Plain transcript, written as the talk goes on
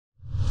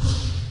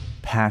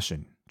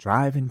passion,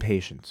 drive, and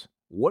patience.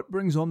 What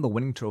brings home the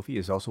winning trophy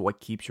is also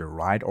what keeps your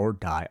ride or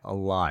die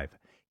alive.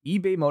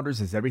 eBay Motors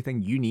has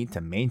everything you need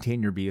to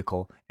maintain your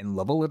vehicle and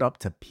level it up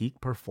to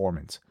peak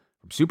performance.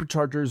 From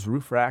superchargers,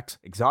 roof racks,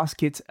 exhaust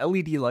kits,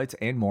 LED lights,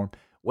 and more,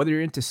 whether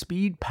you're into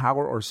speed,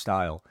 power, or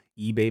style,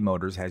 eBay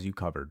Motors has you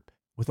covered.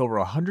 With over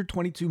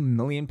 122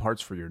 million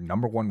parts for your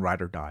number one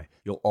ride or die,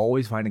 you'll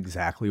always find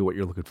exactly what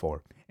you're looking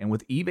for. And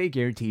with eBay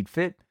Guaranteed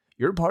Fit,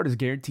 your part is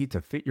guaranteed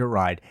to fit your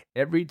ride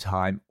every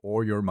time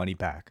or your money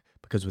back.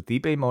 Because with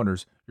eBay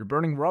Motors, you're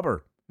burning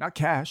rubber, not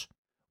cash.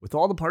 With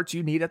all the parts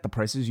you need at the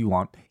prices you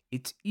want,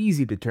 it's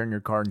easy to turn your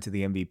car into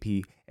the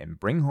MVP and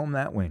bring home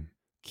that win.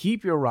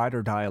 Keep your ride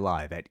or die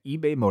alive at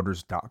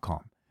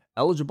ebaymotors.com.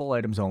 Eligible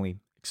items only.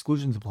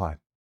 Exclusions apply.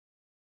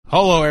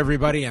 Hello,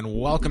 everybody, and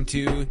welcome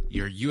to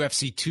your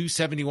UFC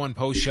 271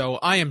 post show.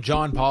 I am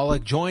John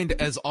Pollock, joined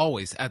as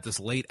always at this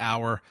late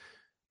hour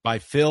by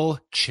Phil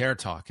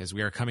Chertok, as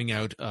we are coming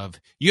out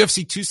of UFC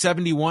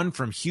 271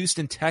 from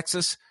Houston,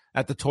 Texas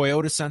at the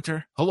Toyota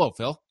Center. Hello,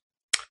 Phil.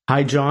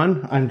 Hi,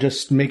 John. I'm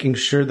just making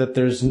sure that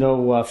there's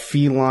no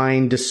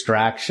feline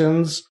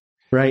distractions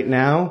right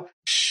now.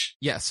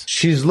 Yes.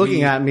 She's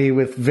looking at me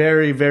with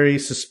very, very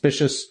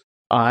suspicious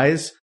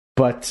eyes,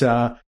 but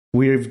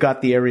we've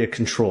got the area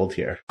controlled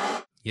here.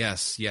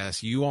 Yes.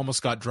 You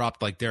almost got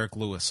dropped like Derek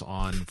Lewis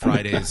on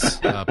Friday's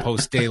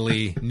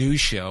post-daily news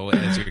show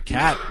as your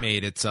cat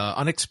made its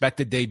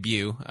unexpected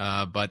debut.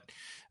 But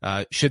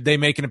should they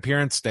make an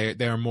appearance,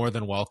 they are more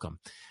than welcome.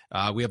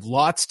 We have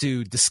lots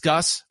to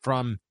discuss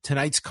from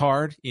tonight's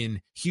card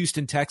in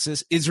Houston,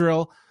 Texas.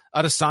 Israel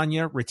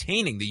Adesanya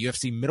retaining the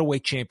UFC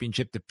middleweight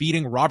championship,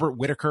 defeating Robert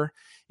Whittaker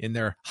in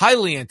their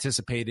highly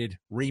anticipated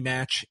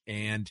rematch.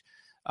 And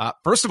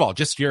first of all,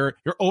 just your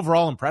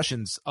overall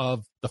impressions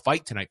of the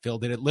fight tonight, Phil.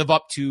 Did it live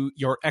up to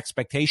your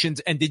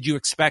expectations, and did you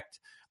expect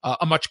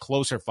a much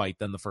closer fight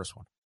than the first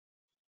one?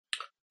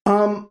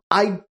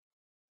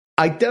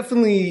 I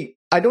definitely,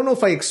 I don't know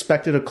if I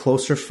expected a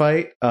closer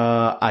fight.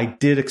 I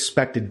did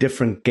expect a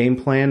different game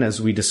plan,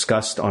 as we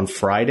discussed on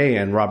Friday,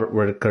 and Robert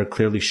Whittaker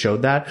clearly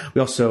showed that.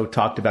 We also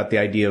talked about the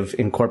idea of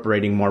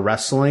incorporating more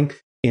wrestling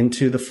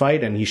into the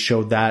fight, and he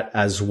showed that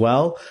as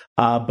well.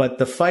 But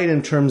the fight,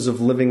 in terms of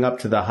living up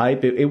to the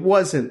hype, it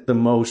wasn't the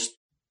most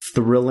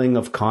thrilling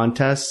of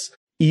contests.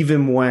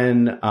 Even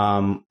when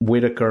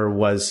Whittaker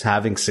was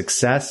having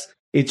success,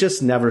 it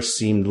just never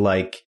seemed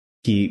like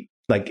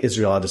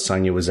Israel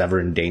Adesanya was ever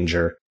in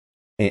danger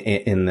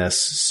in this.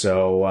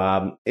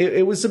 So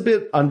it was a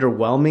bit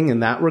underwhelming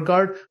in that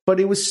regard, but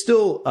it was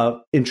still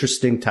an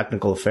interesting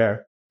technical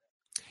affair.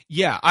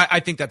 Yeah,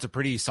 I think that's a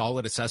pretty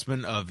solid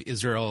assessment of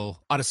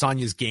Israel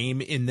Adesanya's game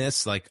in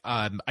this. Like,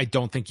 I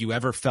don't think you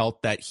ever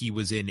felt that he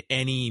was in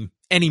any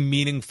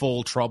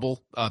meaningful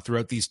trouble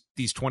throughout these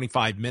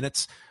 25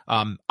 minutes.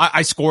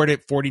 I scored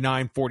it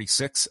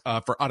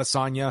 49-46 for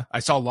Adesanya. I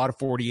saw a lot of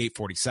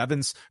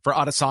 48-47s for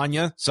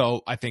Adesanya.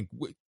 So I think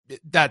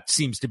that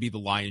seems to be the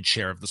lion's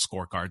share of the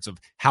scorecards of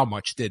how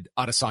much did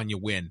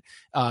Adesanya win.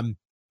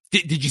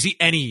 Did you see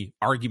any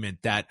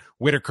argument that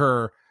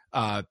Whittaker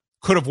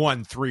could have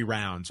won 3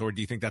 rounds, or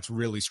do you think that's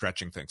really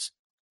stretching things?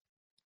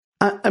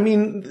 I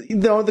mean,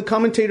 the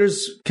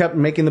commentators kept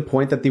making the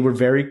point that they were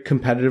very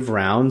competitive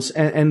rounds,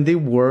 and they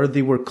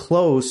were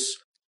close.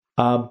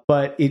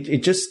 But it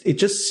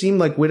just seemed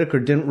like Whittaker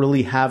didn't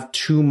really have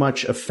too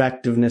much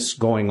effectiveness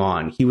going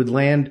on. He would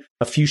land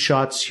a few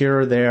shots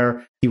here or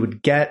there. He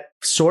would get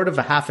sort of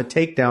a half a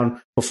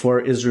takedown before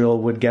Israel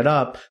would get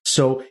up.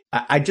 So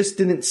I just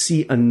didn't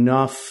see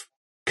enough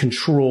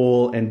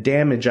control and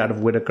damage out of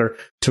Whittaker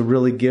to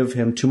really give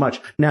him too much.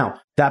 Now,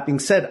 that being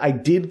said, I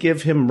did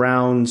give him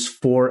rounds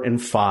 4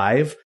 and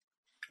 5.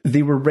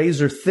 They were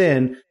razor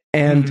thin,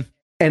 and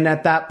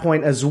at that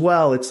point as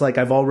well, it's like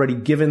I've already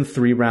given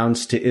 3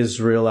 rounds to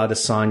Israel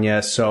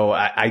Adesanya, so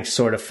I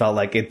sort of felt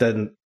like it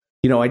didn't,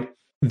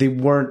 they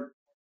weren't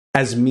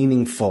as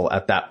meaningful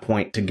at that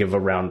point to give a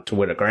round to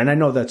Whittaker. And I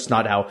know that's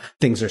not how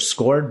things are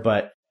scored,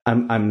 but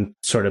I'm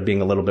sort of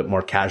being a little bit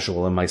more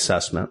casual in my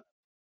assessment.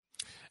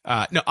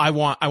 No, I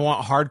want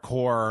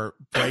hardcore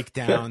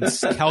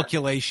breakdowns,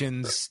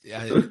 calculations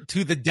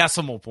to the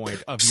decimal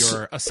point of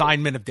your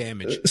assignment of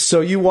damage.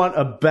 So you want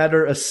a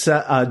better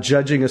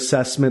judging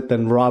assessment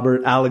than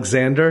Robert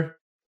Alexander?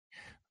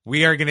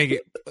 We are going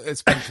to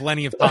spend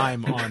plenty of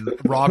time on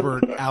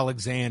Robert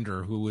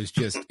Alexander, who was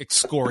just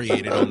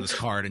excoriated on this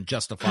card, and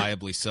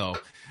justifiably so.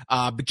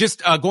 But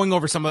just going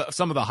over some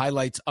of the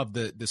highlights of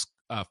this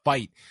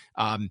fight.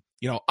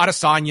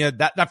 Adesanya,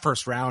 that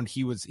first round,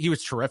 he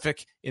was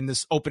terrific in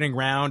this opening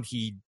round.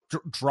 He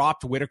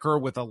dropped Whittaker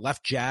with a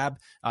left jab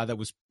that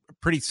was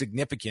pretty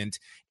significant,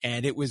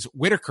 and it was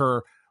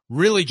Whittaker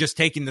really just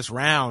taking this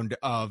round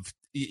of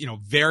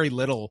very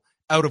little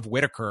out of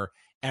Whittaker.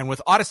 And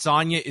with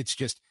Adesanya, it's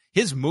just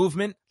his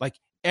movement, like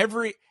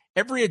every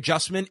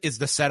adjustment is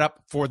the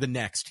setup for the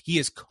next. He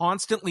is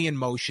constantly in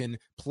motion,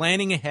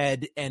 planning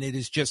ahead, and it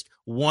is just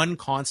one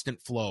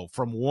constant flow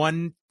from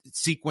one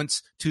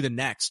sequence to the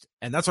next.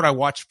 And that's what I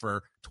watched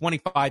for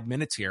 25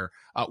 minutes here.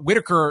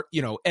 Whittaker,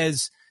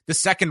 as the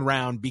second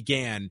round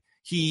began,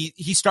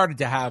 he started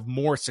to have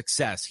more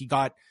success. He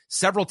got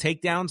several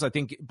takedowns. I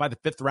think by the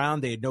 5th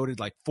round, they had noted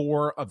like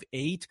 4 of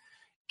 8.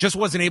 Just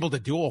wasn't able to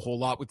do a whole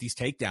lot with these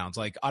takedowns.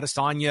 Like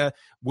Adesanya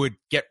would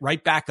get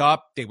right back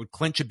up. They would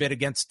clinch a bit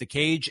against the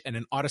cage, and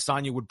then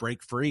Adesanya would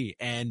break free.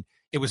 And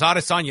it was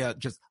Adesanya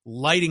just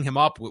lighting him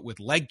up with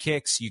leg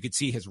kicks. You could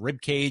see his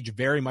rib cage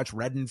very much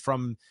reddened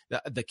from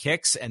the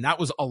kicks. And that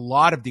was a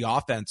lot of the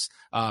offense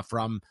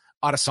from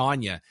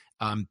Adesanya.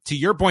 To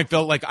your point,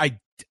 Phil, like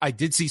I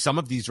did see some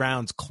of these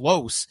rounds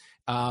close.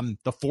 The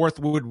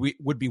 4th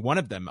would be one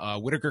of them.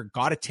 Whittaker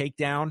got a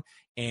takedown,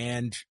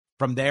 and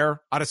from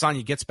there,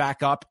 Adesanya gets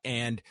back up,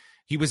 and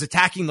he was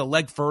attacking the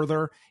leg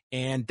further.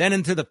 And then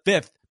into the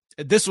 5th,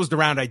 this was the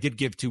round I did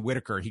give to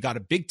Whittaker. He got a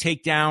big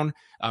takedown,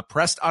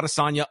 pressed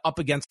Adesanya up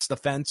against the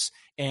fence,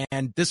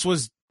 and this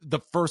was the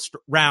first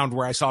round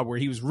where I saw where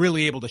he was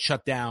really able to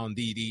shut down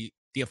the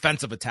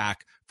offensive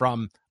attack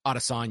from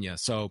Adesanya.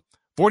 So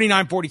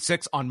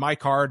 49-46 on my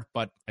card,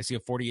 but I see a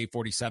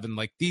 48-47.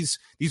 Like these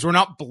were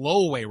not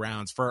blowaway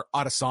rounds for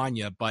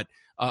Adesanya, but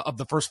of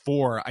the first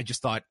 4, I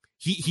just thought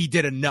he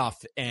did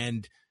enough.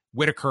 And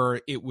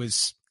Whittaker, it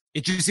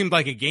just seemed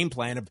like a game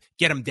plan of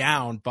get him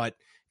down, but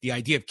the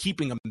idea of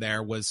keeping him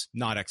there was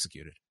not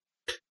executed.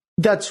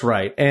 That's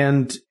right.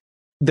 And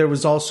there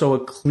was also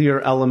a clear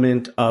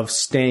element of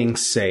staying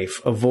safe,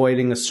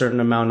 avoiding a certain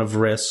amount of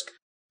risk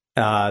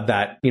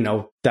that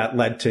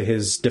led to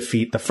his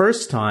defeat the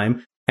first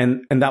time.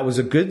 And that was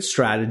a good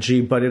strategy,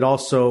 but it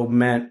also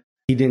meant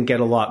he didn't get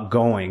a lot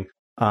going.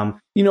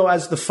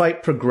 As the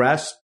fight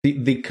progressed,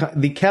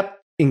 they kept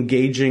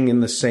engaging in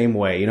the same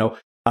way.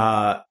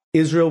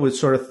 Israel would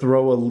sort of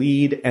throw a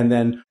lead, and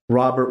then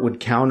Robert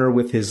would counter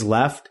with his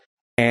left,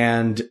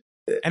 and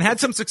had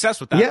some success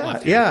with that.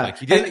 Left hand. Yeah, like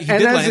he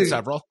did land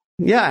several.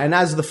 Yeah, and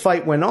as the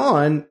fight went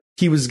on,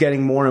 he was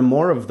getting more and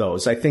more of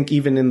those. I think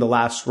even in the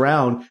last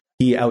round,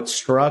 he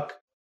outstruck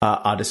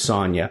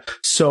Adesanya.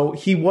 So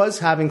he was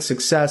having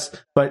success,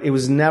 but it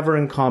was never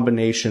in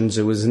combinations.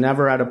 It was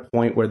never at a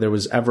point where there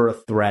was ever a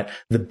threat.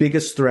 The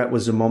biggest threat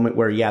was a moment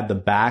where he had the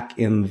back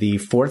in the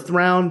 4th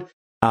round.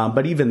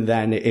 But even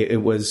then,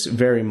 it was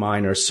very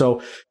minor.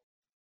 So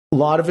a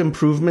lot of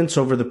improvements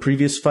over the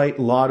previous fight,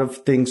 a lot of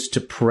things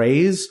to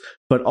praise.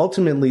 But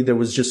ultimately, there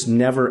was just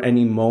never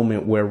any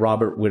moment where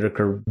Robert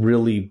Whittaker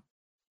really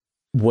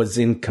was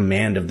in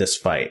command of this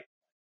fight.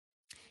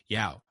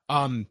 Yeah.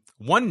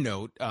 One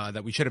note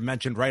that we should have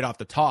mentioned right off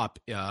the top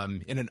in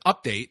an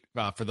update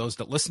for those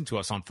that listened to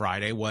us on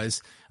Friday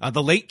was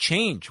the late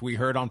change we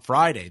heard on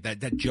Friday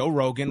that Joe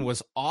Rogan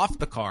was off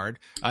the card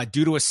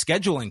due to a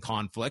scheduling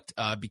conflict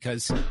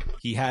because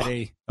he had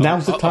a...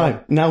 Now's the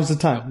time.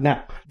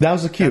 Now. That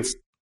was the cue.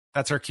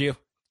 That's our cue.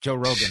 Joe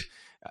Rogan.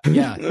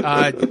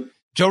 Yeah.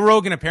 Joe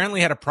Rogan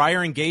apparently had a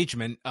prior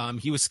engagement.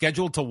 He was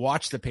scheduled to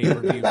watch the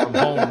pay-per-view from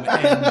home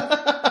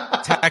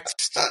and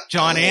text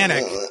John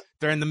Anik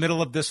during the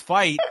middle of this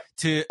fight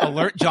to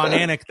alert John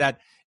Anik that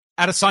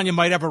Adesanya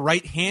might have a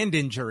right hand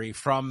injury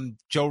from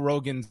Joe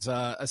Rogan's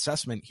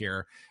assessment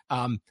here.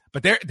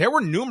 But there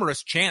were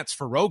numerous chants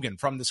for Rogan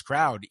from this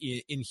crowd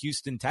in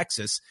Houston,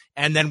 Texas.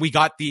 And then we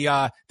got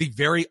the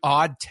very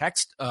odd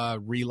text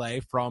relay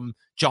from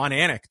John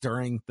Anik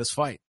during this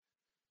fight.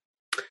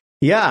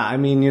 Yeah, I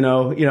mean,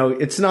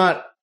 it's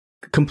not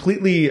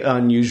completely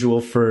unusual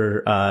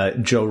for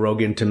Joe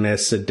Rogan to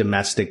miss a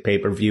domestic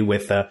pay-per-view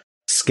with a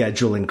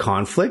scheduling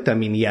conflict. I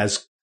mean, he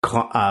has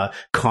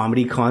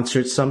comedy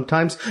concerts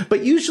sometimes,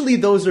 but usually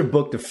those are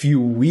booked a few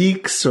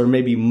weeks or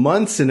maybe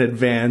months in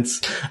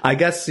advance. I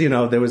guess,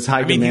 there was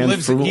high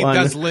demand for one. He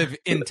does live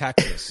in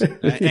Texas,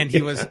 and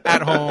he was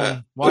at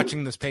home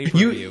watching this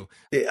pay-per-view.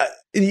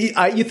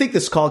 You think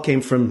this call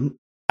came from...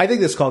 I think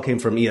this call came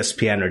from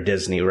ESPN or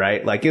Disney,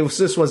 right? Like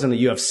this wasn't a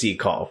UFC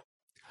call.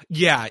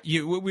 Yeah,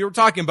 we were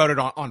talking about it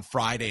on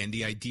Friday, and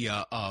the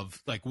idea of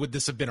like, would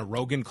this have been a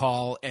Rogan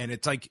call? And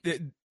it's like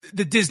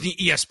the Disney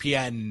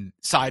ESPN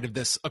side of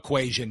this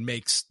equation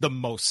makes the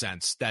most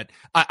sense. That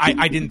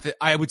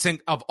I would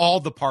think of all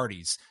the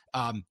parties,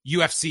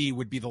 UFC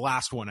would be the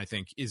last one I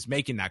think is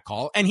making that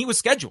call, and he was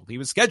scheduled. He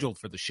was scheduled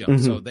for the show,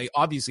 so they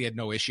obviously had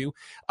no issue.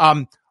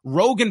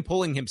 Rogan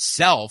pulling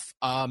himself,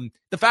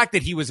 the fact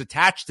that he was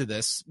attached to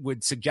this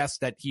would suggest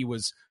that he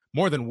was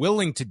more than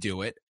willing to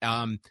do it.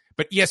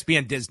 But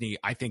ESPN Disney,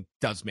 I think,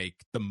 does make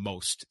the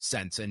most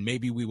sense. And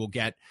maybe we will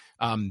get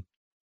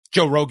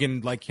Joe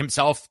Rogan like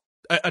himself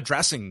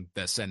addressing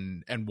this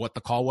and what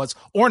the call was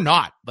or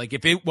not. Like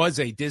if it was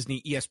a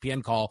Disney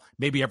ESPN call,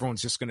 maybe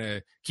everyone's just going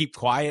to keep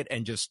quiet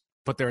and just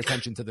put their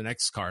attention to the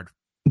next card.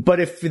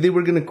 But if they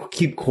were going to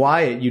keep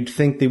quiet, you'd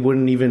think they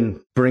wouldn't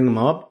even bring them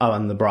up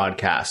on the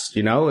broadcast,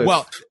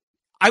 Well,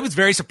 I was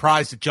very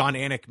surprised that John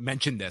Anik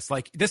mentioned this.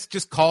 Like, this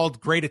just called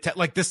great attention.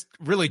 Like, this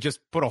really just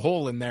put a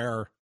hole in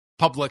their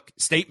public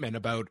statement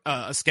about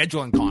a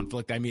scheduling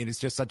conflict. I mean, it's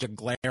just such a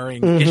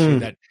glaring issue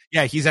that,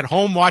 he's at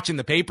home watching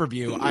the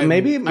pay-per-view.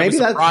 Maybe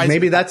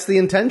that's the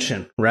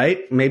intention,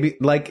 right? Maybe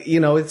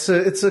it's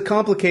a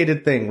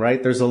complicated thing,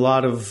 right? There's a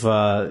lot of,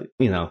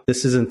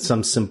 this isn't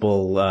some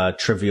simple,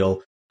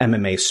 trivial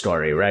MMA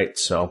story, right?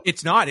 So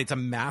it's not. It's a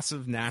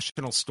massive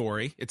national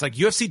story. It's like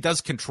UFC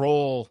does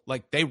control,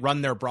 like they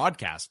run their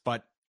broadcast,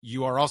 but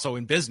you are also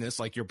in business.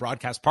 Like your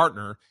broadcast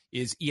partner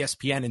is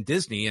ESPN and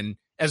Disney. And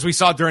as we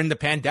saw during the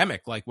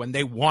pandemic, like when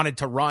they wanted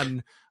to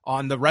run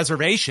on the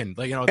reservation,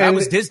 like, that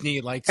was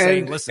Disney like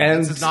saying, listen,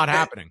 this is not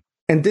happening.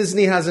 And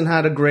Disney hasn't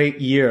had a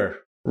great year,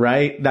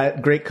 right?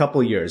 That great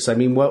couple years. I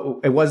mean,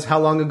 how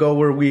long ago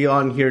were we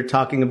on here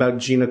talking about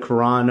Gina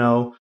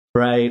Carano,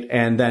 right?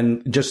 And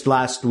then just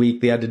last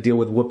week they had to deal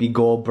with Whoopi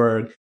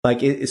Goldberg.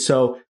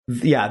 So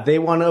yeah, they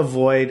want to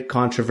avoid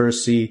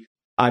controversy.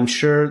 I'm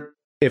sure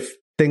if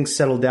things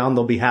settle down,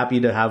 they'll be happy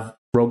to have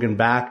Rogan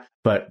back.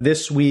 But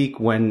this week,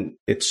 when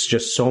it's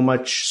just so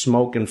much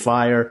smoke and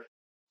fire,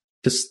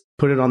 just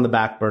put it on the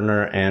back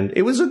burner. And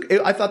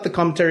I thought the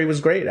commentary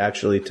was great,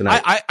 actually,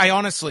 tonight. I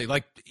honestly,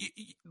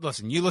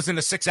 listen, you listen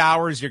to 6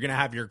 hours, you're going to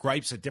have your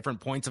gripes at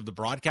different points of the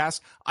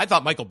broadcast. I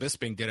thought Michael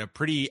Bisping did a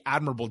pretty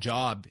admirable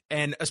job.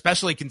 And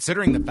especially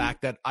considering the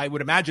fact that I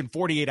would imagine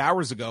 48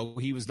 hours ago,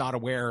 he was not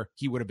aware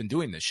he would have been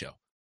doing this show.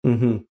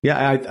 Mm-hmm.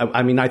 Yeah,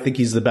 I mean, I think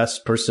he's the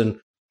best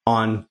person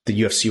on the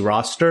UFC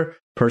roster,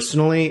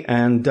 personally.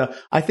 And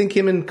I think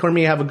him and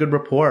Cormier have a good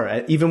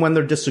rapport. Even when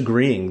they're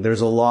disagreeing,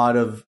 there's a lot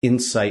of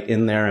insight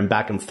in there and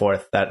back and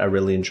forth that I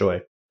really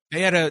enjoy.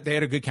 They had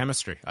a good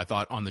chemistry, I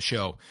thought, on the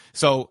show.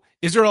 So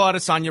Israel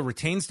Adesanya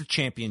retains the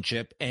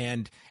championship,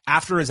 and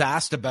after is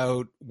asked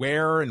about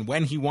where and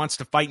when he wants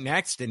to fight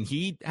next, and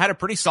he had a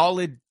pretty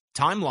solid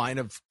timeline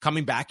of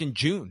coming back in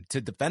June to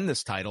defend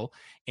this title.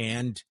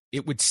 And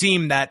it would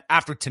seem that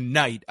after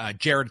tonight,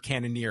 Jared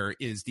Cannonier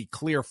is the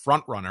clear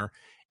front runner.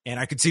 And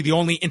I could see the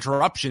only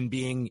interruption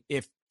being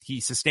if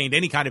he sustained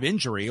any kind of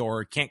injury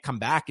or can't come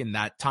back in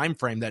that time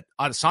frame that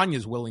Adesanya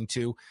is willing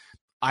to.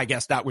 I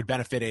guess that would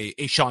benefit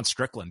a Sean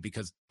Strickland,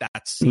 because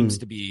that seems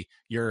to be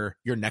your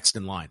next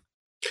in line.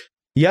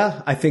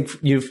 Yeah, I think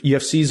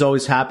UFC is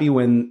always happy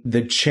when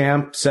the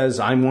champ says,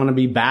 I want to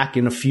be back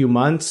in a few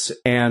months,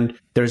 and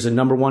there's a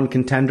number one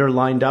contender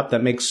lined up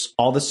that makes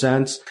all the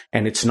sense,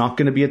 and it's not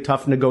going to be a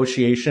tough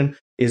negotiation.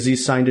 Izzy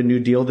signed a new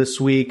deal this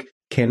week.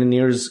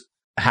 Cannonier's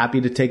happy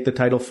to take the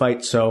title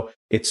fight, so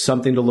it's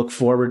something to look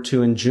forward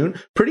to in June.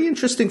 Pretty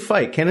interesting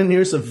fight.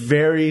 Cannonier's a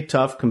very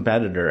tough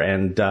competitor,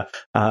 and I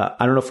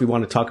don't know if we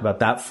want to talk about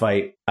that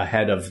fight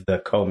ahead of the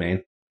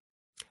co-main.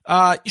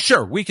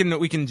 Sure. We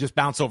can just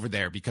bounce over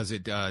there because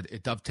it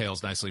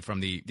dovetails nicely from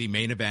the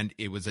main event.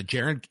 It was a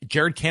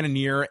Jared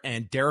Cannonier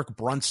and Derek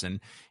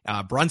Brunson.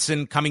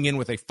 Brunson coming in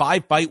with a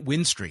 5-fight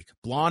win streak.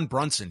 Blonde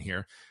Brunson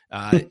here.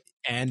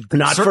 And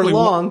not for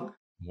long.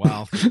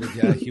 Well,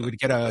 he would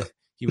get a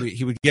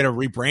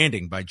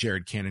rebranding by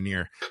Jared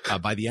Cannonier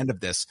by the end of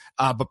this.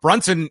 But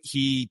Brunson,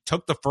 he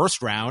took the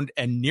first round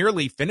and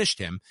nearly finished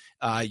him.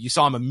 You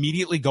saw him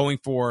immediately going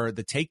for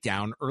the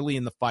takedown early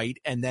in the fight,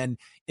 and then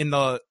in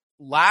the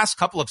last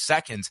couple of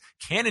seconds,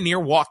 Cannonier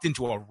walked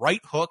into a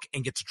right hook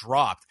and gets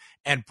dropped,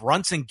 and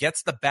Brunson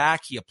gets the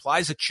back. He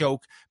applies a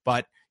choke,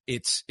 but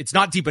it's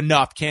not deep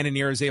enough.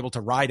 Cannonier is able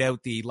to ride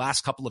out the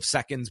last couple of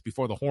seconds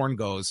before the horn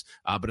goes,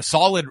 but a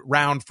solid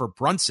round for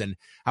Brunson.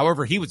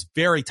 However, he was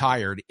very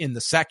tired in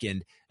the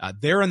second.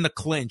 They're in the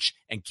clinch,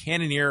 and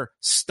Cannonier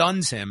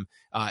stuns him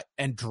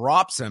and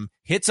drops him,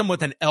 hits him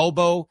with an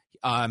elbow,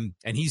 and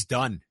he's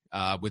done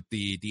with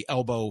the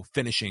elbow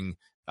finishing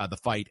the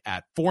fight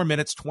at 4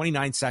 minutes,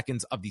 29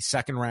 seconds of the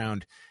second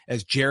round,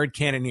 as Jared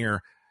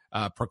Cannonier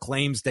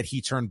proclaims that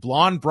he turned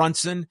Blonde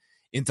Brunson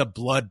into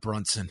Blood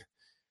Brunson.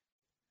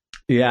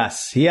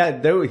 Yes,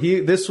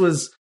 this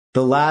was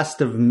the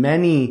last of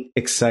many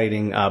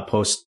exciting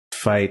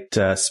post-fight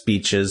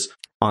speeches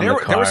on the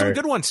card. There were some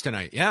good ones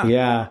tonight, yeah.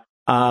 Yeah.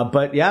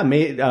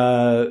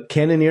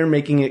 Cannonier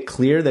making it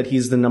clear that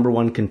he's the number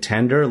one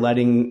contender,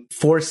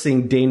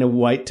 forcing Dana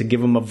White to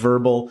give him a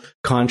verbal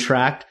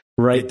contract.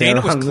 Right, Dana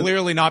was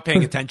clearly not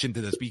paying attention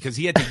to this, because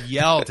he had to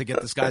yell to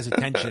get this guy's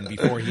attention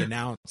before he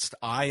announced,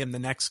 I am the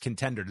next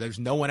contender. There's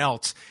no one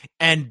else.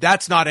 And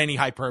that's not any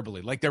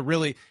hyperbole. Like,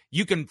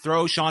 you can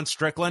throw Sean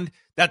Strickland.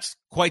 That's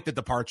quite the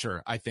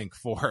departure, I think,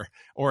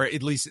 or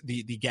at least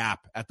the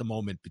gap at the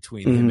moment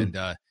between him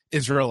and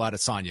Israel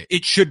Adesanya.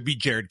 It should be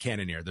Jared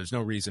Cannonier. There's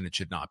no reason it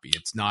should not be.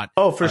 It's not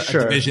a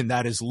division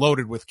that is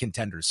loaded with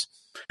contenders.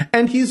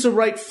 And he's a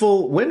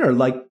rightful winner,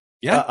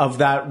 of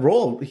that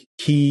role.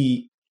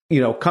 He,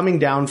 coming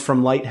down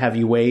from light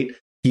heavyweight,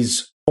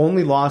 he's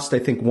only lost, I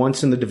think,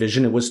 once in the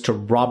division. It was to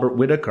Robert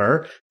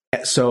Whittaker.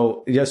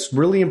 So just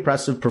really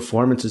impressive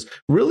performances.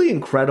 Really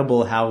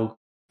incredible how,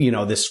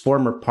 this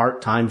former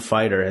part-time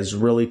fighter has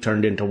really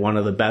turned into one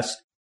of the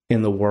best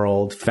in the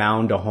world,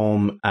 found a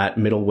home at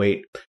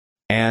middleweight,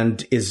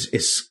 and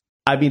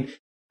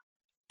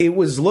it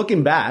was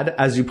looking bad,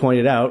 as you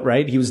pointed out,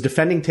 right? He was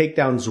defending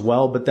takedowns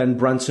well, but then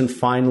Brunson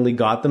finally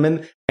got them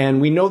in. And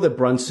we know that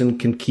Brunson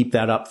can keep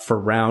that up for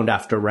round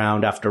after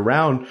round after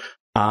round.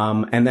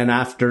 And then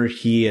after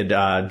he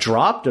had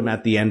dropped him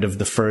at the end of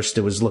the first,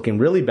 it was looking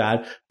really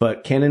bad.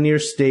 But Cannonier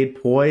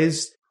stayed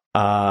poised,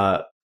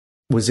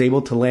 was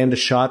able to land a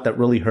shot that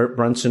really hurt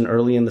Brunson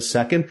early in the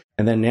second,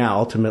 and then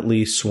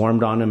ultimately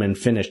swarmed on him and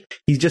finished.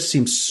 He just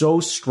seems so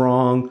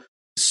strong,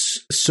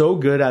 so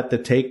good at the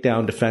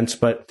takedown defense,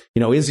 but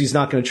Izzy's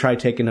not going to try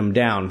taking him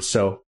down.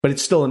 So, but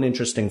it's still an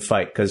interesting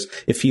fight because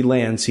if he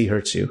lands, he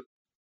hurts you.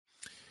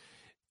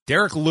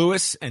 Derek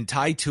Lewis and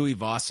Tai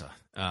Tuivasa.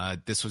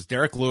 This was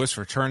Derek Lewis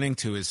returning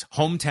to his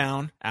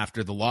hometown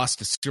after the loss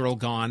to Cyril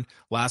Gane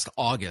last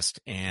August.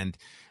 And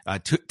Tai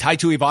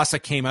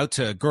Tuivasa came out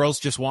to Girls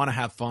Just Want to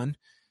Have Fun,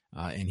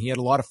 and he had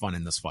a lot of fun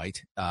in this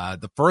fight.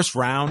 The first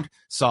round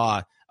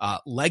saw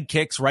leg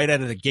kicks right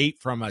out of the gate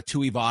from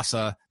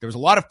Tuivasa. There was a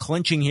lot of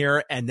clinching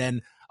here, and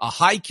then a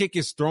high kick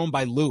is thrown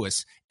by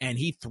Lewis, and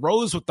he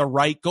throws with the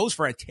right, goes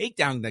for a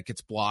takedown that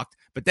gets blocked,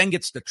 but then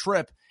gets the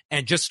trip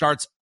and just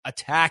starts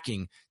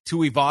attacking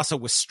Tuivasa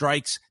with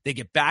strikes. They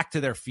get back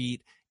to their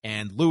feet,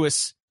 and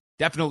Lewis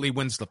definitely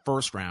wins the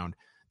first round.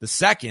 The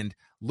second,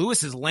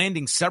 Lewis is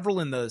landing several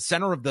in the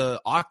center of the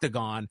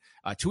octagon.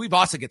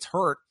 Tuivasa gets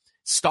hurt,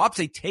 stops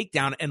a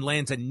takedown, and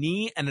lands a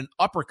knee and an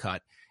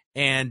uppercut.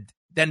 And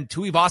then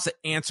Tuivasa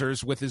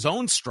answers with his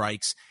own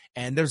strikes,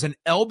 and there's an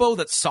elbow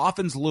that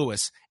softens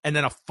Lewis, and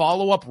then a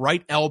follow-up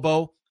right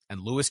elbow,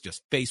 and Lewis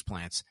just face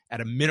plants at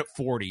a minute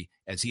 40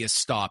 as he is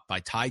stopped by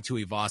Tai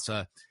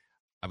Tuivasa.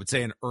 I would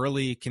say an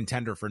early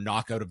contender for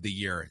knockout of the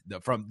year.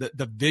 From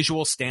the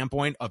visual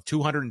standpoint of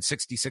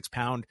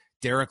 266-pound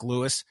Derek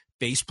Lewis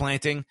face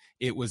planting,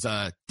 it was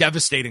a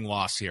devastating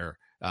loss here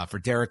for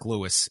Derek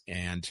Lewis,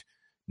 and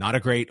not a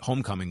great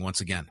homecoming once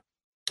again.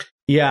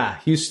 Yeah,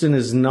 Houston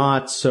is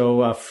not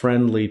so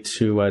friendly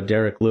to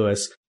Derek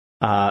Lewis.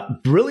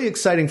 Really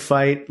exciting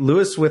fight.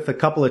 Lewis with a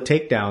couple of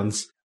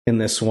takedowns in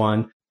this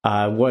one.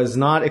 Was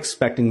not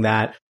expecting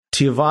that.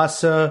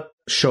 Tuivasa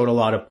showed a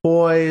lot of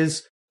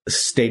poise,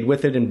 stayed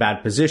with it in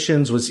bad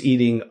positions, was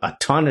eating a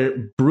ton of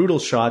brutal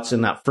shots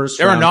in that first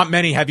round. There are not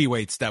many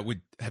heavyweights that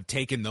would have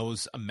taken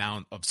those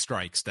amount of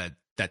strikes that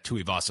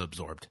Tuivasa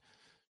absorbed.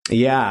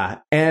 Yeah,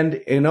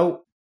 and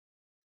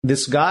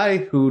this guy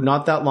who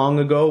not that long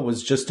ago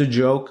was just a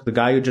joke, the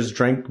guy who just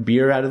drank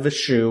beer out of a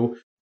shoe,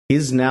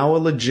 is now a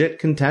legit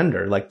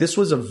contender. Like, this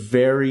was a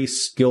very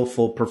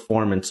skillful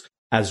performance,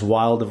 as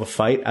wild of a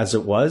fight as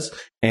it was.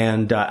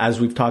 And as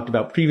we've talked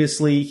about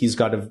previously, he's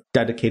got a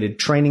dedicated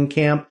training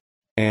camp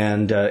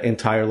and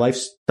entire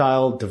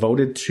lifestyle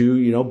devoted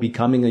to,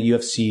 becoming a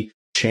UFC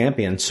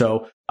champion.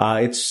 So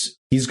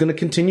he's going to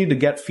continue to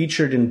get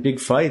featured in big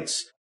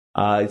fights.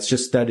 It's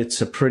just that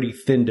it's a pretty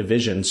thin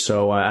division.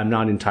 So I'm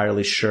not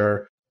entirely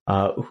sure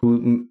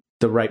who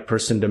the right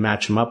person to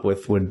match him up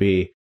with would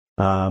be.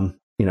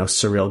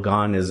 Cyril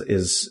Gane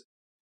is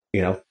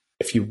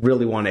if you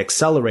really want to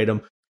accelerate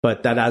him,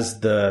 but that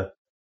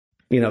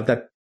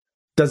that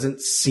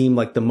doesn't seem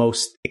like the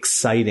most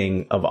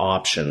exciting of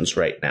options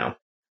right now.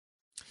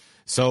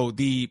 So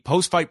the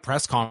post-fight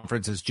press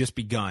conference has just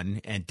begun,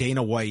 and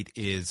Dana White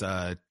is,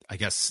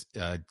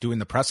 doing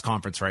the press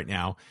conference right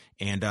now.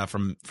 And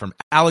from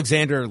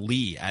Alexander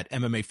Lee at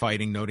MMA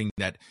Fighting, noting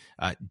that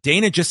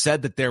Dana just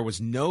said that there was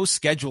no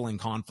scheduling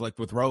conflict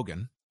with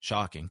Rogan.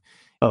 Shocking.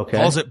 Okay.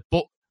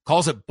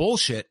 Calls it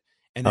bullshit,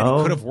 and that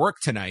he could have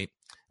worked tonight.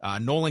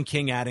 Nolan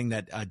King adding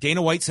that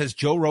Dana White says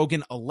Joe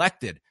Rogan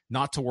elected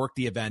not to work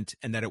the event,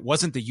 and that it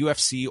wasn't the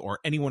UFC or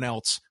anyone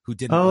else who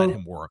didn't let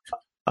him work.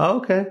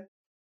 Okay.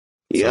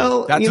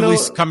 So that's at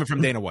least coming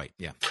from Dana White.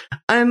 Yeah.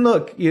 And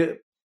look,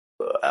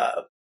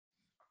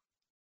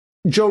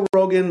 Joe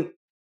Rogan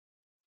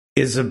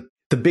is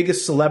the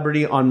biggest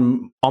celebrity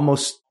on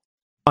most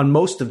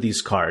of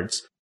these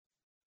cards,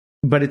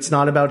 but it's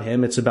not about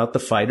him. It's about the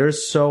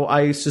fighters. So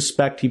I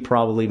suspect he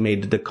probably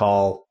made the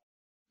call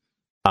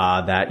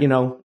that,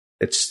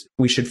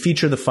 we should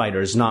feature the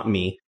fighters, not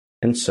me.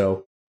 And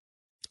so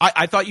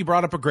I thought you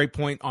brought up a great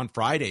point on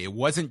Friday. It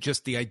wasn't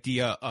just the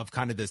idea of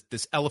kind of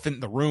this elephant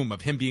in the room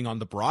of him being on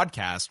the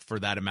broadcast for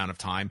that amount of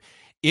time.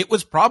 It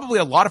was probably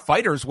a lot of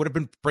fighters would have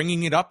been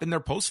bringing it up in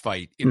their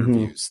post-fight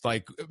interviews,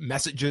 like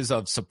messages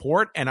of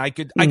support. And I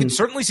could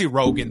certainly see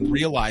Rogan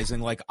realizing,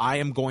 like, I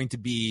am going to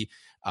be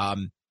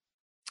the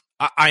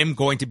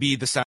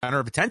center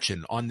of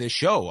attention on this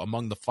show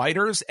among the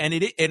fighters, and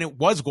it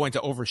was going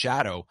to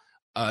overshadow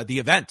the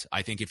event,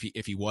 I think,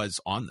 if he was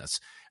on this.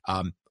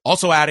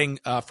 Also adding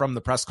from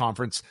the press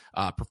conference,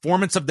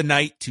 performance of the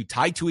night to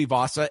Tai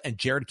Tuivasa and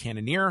Jared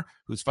Cannonier,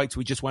 whose fights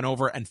we just went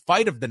over, and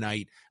fight of the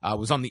night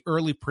was on the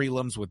early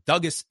prelims with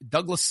Douglas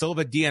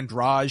Silva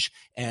D'Andrade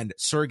and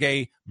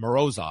Sergey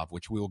Morozov,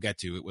 which we will get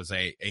to. It was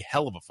a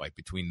hell of a fight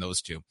between those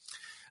two.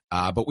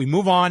 But we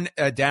move on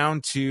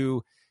down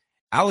to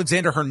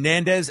Alexander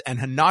Hernandez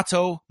and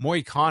Renato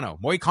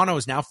Moicano. Moicano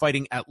is now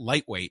fighting at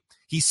lightweight.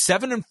 He's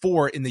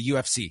 7-4 in the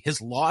UFC.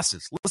 His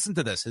losses, listen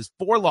to this, his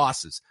 4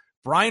 losses: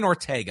 Brian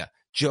Ortega,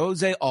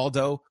 Jose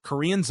Aldo,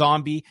 Korean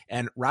Zombie,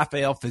 and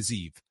Rafael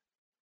Fiziev.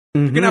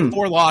 You're going to have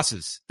 4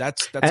 losses.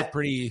 That's a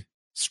pretty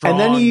strong.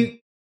 And then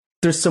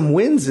there's some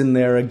wins in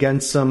there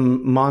against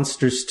some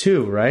monsters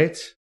too, right?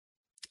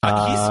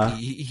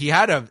 He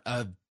had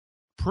a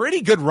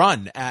pretty good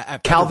run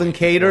at Calvin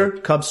Cater,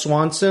 Cub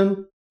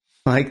Swanson.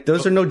 Like,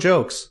 those are no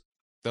jokes.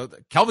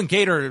 Kelvin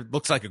Kattar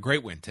looks like a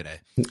great win today.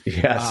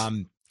 Yes.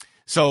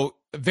 So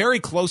very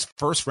close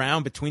first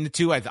round between the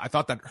two. I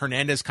thought that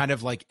Hernandez kind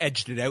of like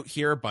edged it out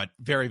here, but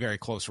very, very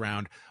close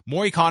round.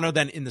 Moicano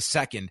then in the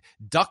second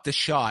ducked a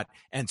shot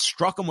and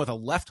struck him with a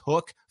left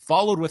hook,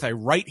 followed with a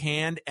right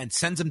hand and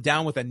sends him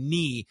down with a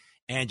knee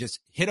and just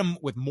hit him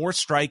with more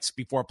strikes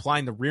before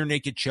applying the rear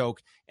naked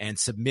choke and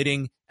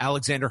submitting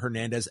Alexander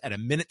Hernandez at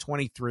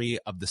 1:23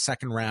 of the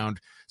second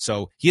round.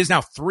 So he is now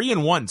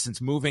 3-1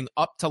 since moving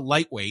up to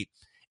lightweight,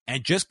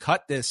 and just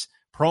cut this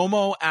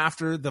promo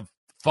after the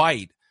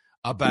fight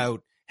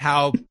about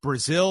how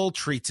Brazil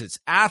treats its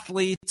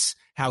athletes,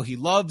 how he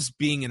loves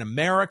being in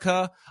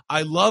America.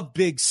 I love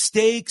big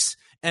stakes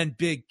and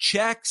big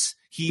checks.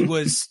 He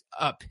was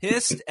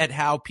pissed at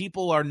how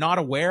people are not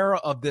aware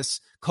of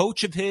this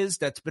coach of his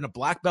that's been a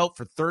black belt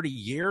for 30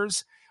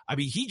 years. I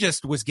mean, he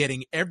just was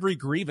getting every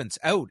grievance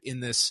out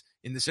in this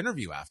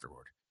interview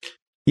afterward.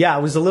 Yeah, I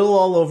was a little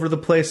all over the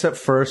place at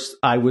first.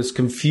 I was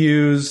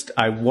confused.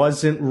 I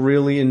wasn't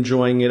really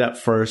enjoying it at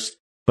first,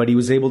 but he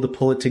was able to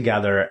pull it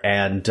together,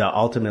 and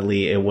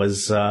ultimately it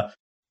was a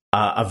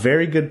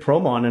very good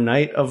promo on a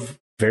night of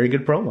very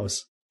good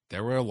promos.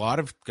 There were a lot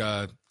of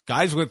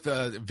guys with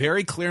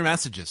very clear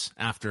messages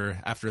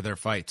after their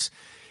fights.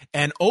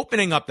 And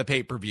opening up the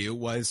pay-per-view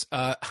was,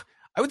 I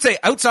would say,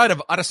 outside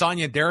of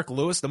Adesanya and Derek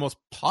Lewis, the most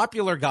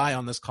popular guy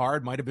on this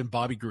card might have been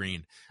Bobby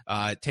Green,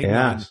 taking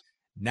on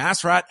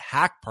Nasrat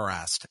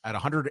Haqparast at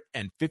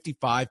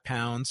 155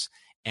 pounds.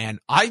 And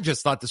I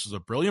just thought this was a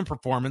brilliant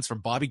performance from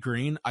Bobby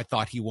Green. I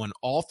thought he won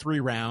all 3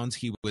 rounds.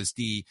 He was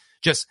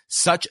just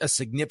such a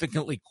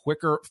significantly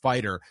quicker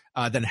fighter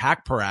than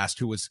Haqparast,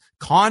 who was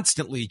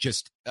constantly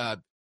just a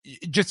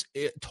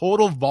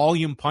total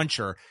volume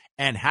puncher.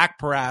 And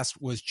Haqparast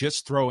was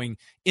just throwing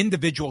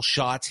individual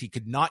shots. He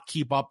could not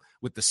keep up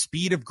with the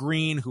speed of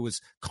Green, who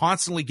was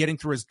constantly getting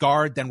through his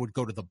guard, then would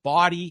go to the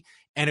body.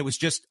 And it was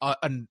just a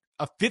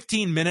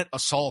 15-minute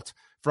assault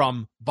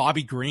from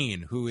Bobby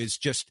Green, who is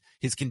just,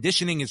 his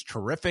conditioning is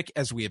terrific,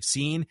 as we have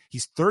seen.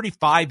 He's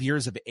 35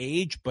 years of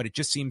age, but it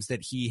just seems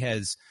that he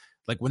has,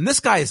 like, when this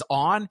guy is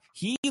on,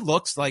 he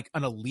looks like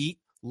an elite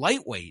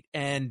lightweight.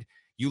 And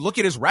you look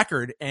at his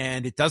record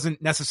and it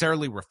doesn't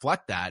necessarily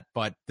reflect that,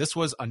 but this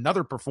was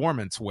another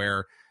performance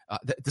where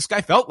this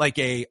guy felt like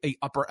a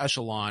upper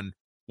echelon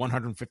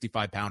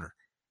 155 pounder.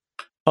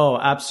 Oh,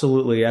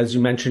 absolutely. As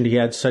you mentioned, he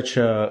had such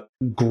a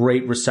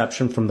great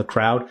reception from the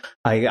crowd.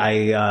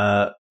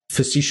 I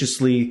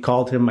facetiously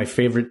called him my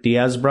favorite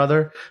Diaz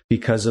brother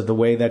because of the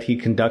way that he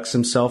conducts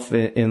himself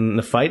in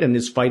the fight and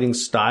his fighting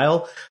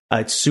style.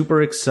 It's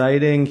super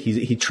exciting.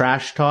 He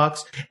trash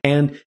talks.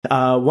 And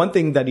one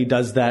thing that he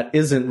does that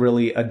isn't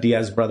really a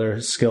Diaz brother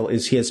skill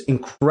is he has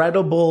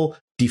incredible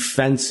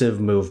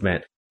defensive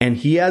movement. And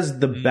he has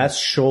the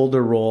best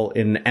shoulder roll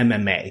in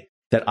MMA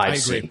that I've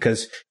seen,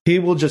 because he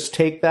will just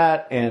take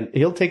that and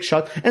he'll take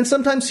shots, and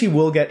sometimes he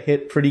will get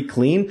hit pretty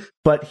clean,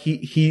 but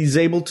he's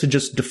able to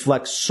just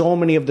deflect so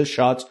many of the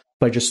shots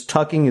by just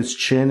tucking his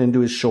chin into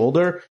his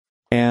shoulder,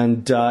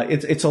 and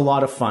it's a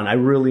lot of fun. I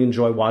really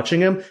enjoy watching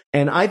him,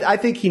 and I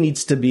think he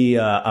needs to be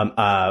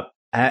a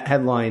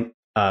headline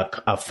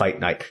a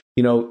fight night.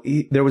 You know,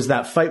 there was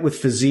that fight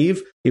with Fiziev.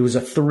 It was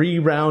a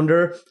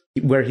 3-rounder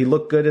where he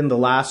looked good in the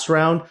last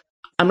round.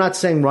 I'm not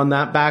saying run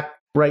that back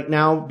right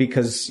now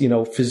because, you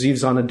know,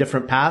 Fiziev's on a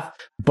different path,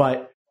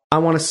 but I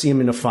want to see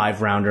him in a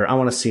 5-rounder. I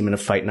want to see him in a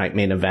fight night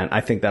main event. I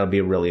think that'll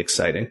be really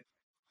exciting.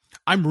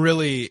 I'm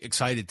really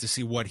excited to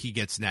see what he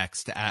gets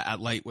next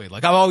at lightweight.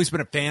 Like, I've always been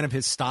a fan of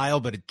his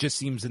style, but it just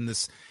seems in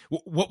this,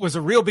 what was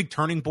a real big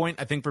turning point,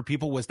 I think, for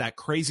people was that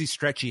crazy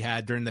stretch he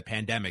had during the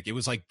pandemic. It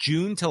was like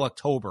June till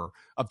October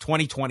of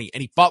 2020,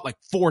 and he fought like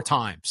 4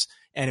 times.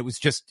 And it was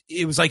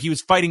like he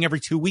was fighting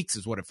every 2 weeks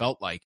is what it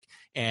felt like.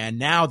 And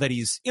now that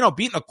he's, you know,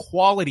 beating a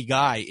quality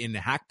guy in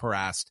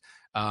Haqparast,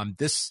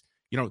 this,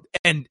 you know,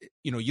 and,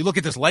 you know, you look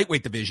at this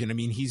lightweight division, I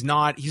mean, he's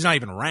not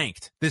even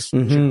ranked. This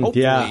should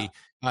hopefully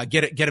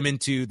get him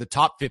into the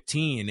top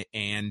 15.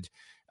 And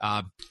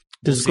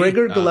does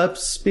Gregor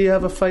Gillespie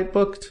have a fight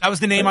booked? That was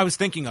the name I was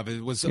thinking of.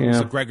 It was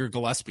Gregor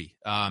Gillespie,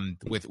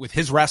 with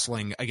his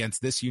wrestling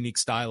against this unique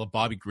style of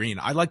Bobby Green.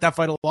 I like that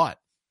fight a lot.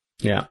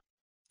 Yeah.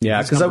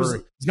 Because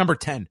he's number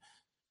 10.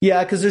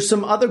 Yeah, because there's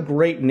some other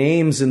great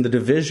names in the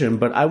division,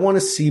 but I want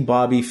to see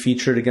Bobby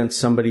featured against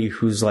somebody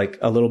who's like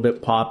a little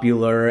bit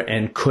popular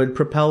and could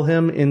propel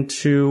him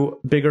into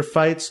bigger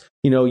fights.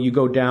 You know, you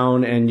go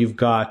down and you've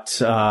got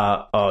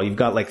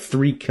like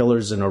 3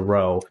 killers in a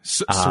row.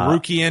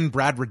 Sarukian,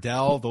 Brad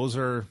Riddell, those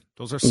are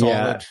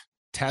solid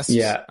tests.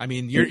 Yeah. I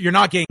mean, you're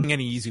not getting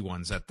any easy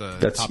ones at the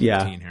top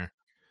 15 here.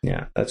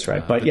 Yeah, that's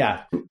right. But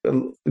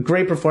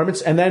great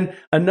performance. And then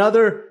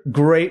another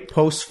great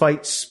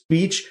post-fight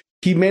speech.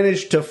 He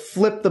managed to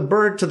flip the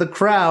bird to the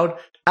crowd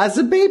as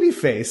a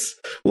babyface.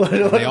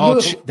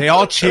 They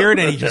all cheered,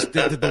 and he just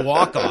did the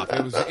walk off.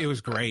 It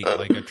was great,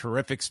 like a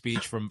terrific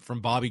speech from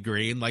Bobby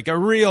Green, like a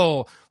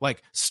real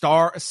like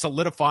star,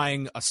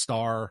 solidifying a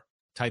star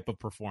type of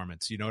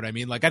performance. You know what I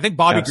mean? Like, I think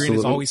Bobby Green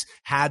has always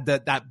had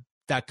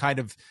that kind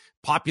of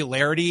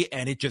popularity,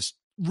 and it just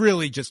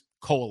really just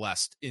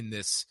coalesced in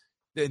this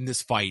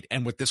fight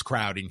and with this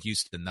crowd in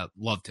Houston that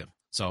loved him.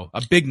 So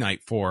a big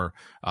night for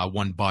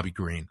one Bobby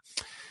Green.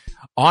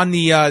 On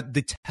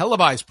the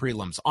televised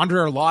prelims,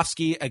 Andrei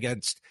Arlovski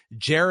against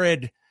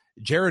Jared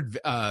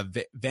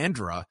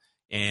Vanderaa,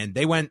 and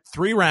they went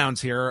 3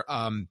 rounds here.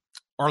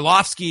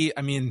 Arlovski,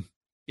 I mean,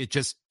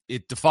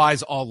 it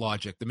defies all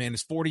logic. The man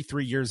is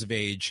 43 years of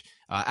age.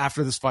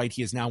 After this fight,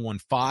 he has now won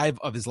 5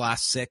 of his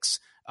last 6.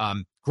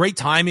 Great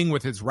timing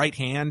with his right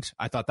hand.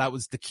 I thought that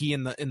was the key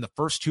in the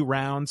first 2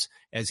 rounds,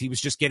 as he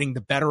was just getting the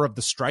better of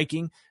the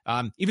striking.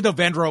 Even though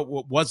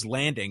Vanderaa was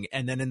landing,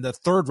 and then in the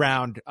 3rd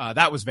round,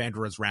 that was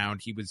Vanderaa's round.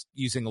 He was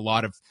using a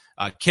lot of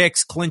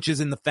kicks, clinches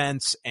in the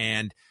fence,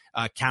 and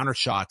counter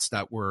shots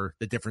that were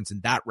the difference in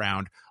that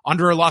round.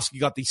 Andrei Arlovski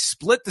got the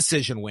split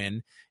decision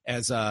win,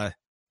 as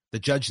the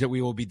judge that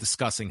we will be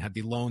discussing had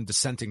the lone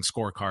dissenting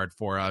scorecard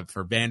for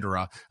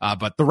Vanderaa,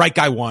 but the right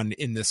guy won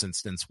in this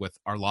instance with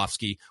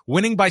Arlovski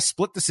winning by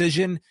split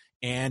decision.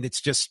 And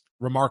it's just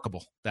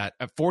remarkable that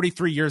at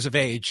 43 years of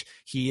age,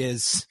 he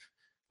is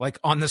like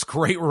on this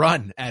great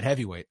run at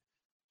heavyweight.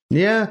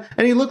 Yeah,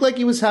 and he looked like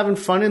he was having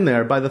fun in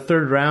there by the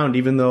 3rd round,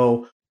 even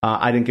though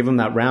I didn't give him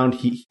that round.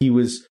 He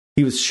was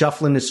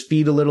shuffling his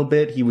feet a little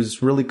bit. He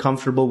was really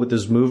comfortable with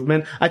his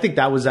movement. I think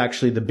that was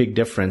actually the big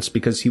difference,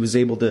 because he was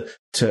able to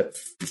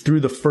through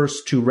the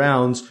first 2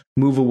 rounds,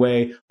 move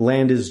away,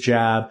 land his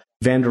jab.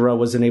 Vanderaa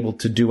wasn't able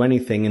to do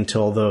anything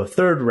until the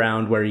 3rd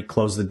round, where he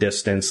closed the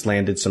distance,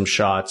 landed some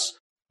shots,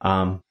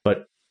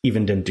 but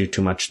even didn't do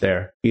too much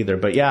there either.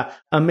 But yeah,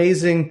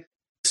 amazing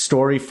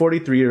story.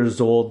 43 years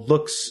old,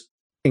 looks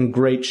in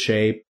great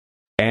shape.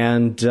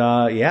 And he's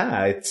not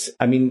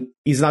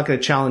going to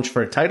challenge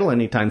for a title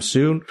anytime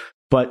soon,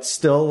 but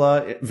still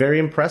very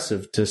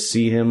impressive to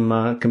see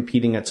him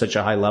competing at such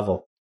a high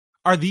level.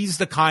 Are these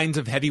the kinds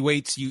of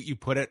heavyweights you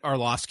put at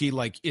Arlovski?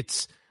 Like,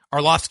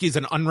 Arlovski is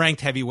an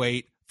unranked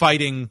heavyweight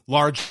fighting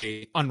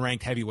largely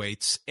unranked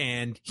heavyweights,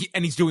 and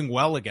he's doing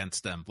well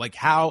against them. Like,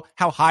 how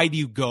high do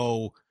you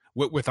go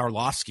with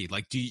Arlovski?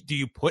 Like, do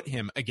you put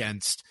him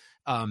against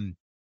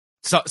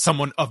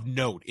someone of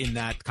note in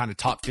that kind of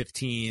top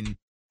 15?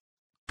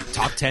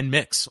 Top 10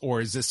 mix,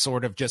 or is this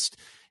sort of just,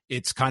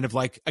 it's kind of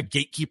like a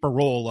gatekeeper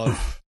role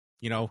of,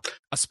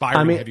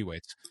 aspiring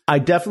heavyweights? I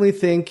definitely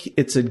think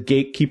it's a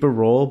gatekeeper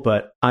role,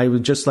 but I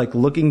was just like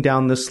looking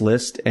down this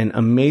list, and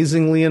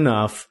amazingly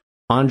enough,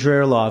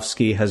 Andrei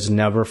Arlovski has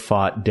never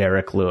fought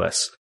Derek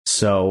Lewis.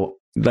 So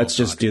let's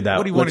just do that.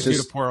 What do you want to do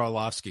to poor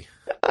Arlovski?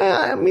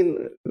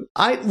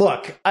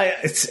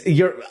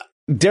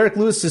 Derek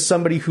Lewis is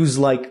somebody who's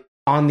like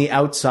on the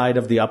outside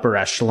of the upper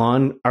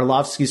echelon.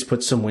 Arlovski's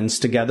put some wins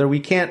together. We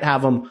can't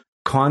have him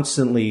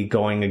constantly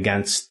going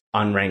against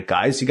unranked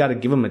guys. You got to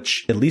give him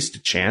at least a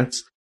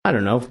chance. I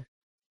don't know.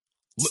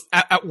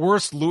 At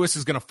worst, Lewis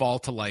is going to fall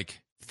to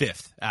like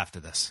 5th after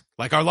this.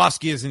 Like,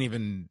 Arlovski isn't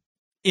even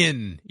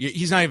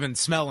he's not even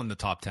smelling the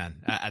top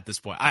 10 at this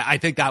point. I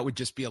think that would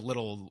just be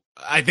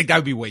I think that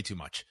would be way too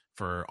much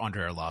for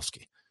Andrei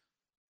Arlovski.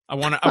 I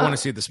want to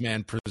see this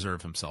man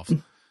preserve himself.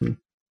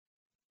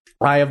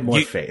 I have more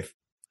faith.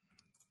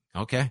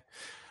 Okay.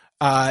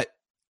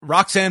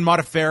 Roxanne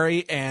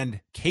Modafferi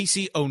and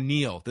Casey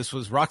O'Neill. This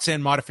was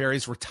Roxanne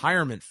Modafferi's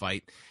retirement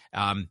fight.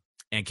 And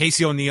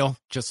Casey O'Neill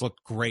just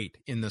looked great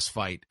in this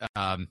fight.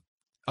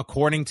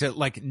 According to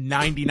like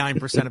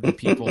 99% of the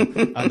people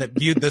that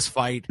viewed this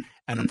fight.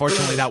 And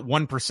unfortunately, that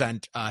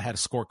 1% had a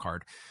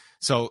scorecard.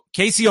 So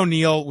Casey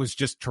O'Neill was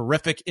just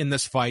terrific in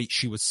this fight.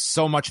 She was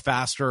so much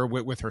faster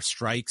with her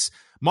strikes.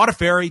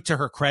 Modafferi, to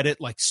her credit,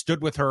 like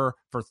stood with her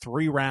for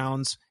 3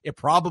 rounds. It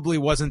probably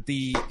wasn't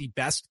the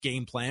best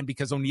game plan,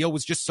 because O'Neill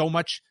was just so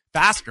much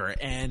faster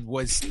and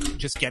was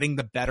just getting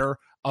the better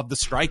of the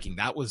striking.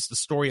 That was the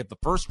story of the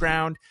first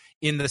round.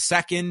 In the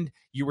second,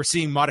 you were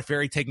seeing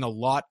Modafferi taking a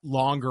lot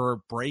longer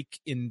breaks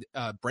in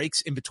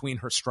between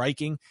her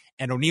striking,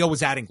 and O'Neill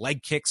was adding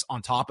leg kicks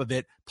on top of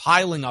it,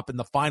 piling up in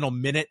the final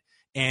minute,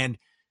 and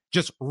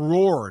just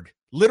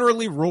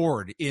literally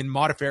roared in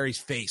Modafferi's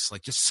face,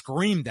 like just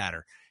screamed at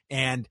her.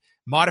 And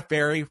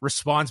Modafferi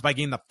responds by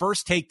getting the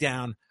first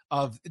takedown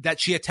that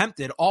she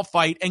attempted all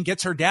fight, and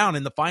gets her down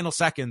in the final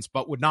seconds,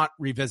 but would not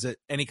revisit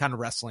any kind of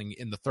wrestling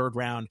in the 3rd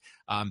round.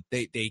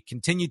 They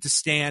continued to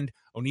stand.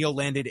 O'Neill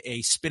landed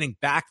a spinning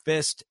back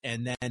fist,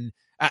 and then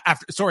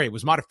it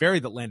was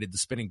Modafferi that landed the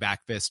spinning back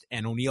fist,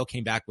 and O'Neill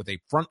came back with a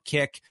front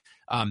kick.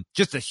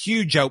 Just a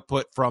huge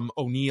output from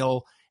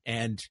O'Neill,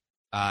 and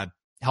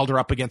held her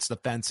up against the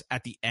fence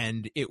at the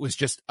end. It was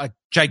just a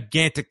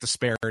gigantic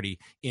disparity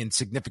in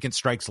significant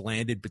strikes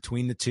landed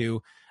between the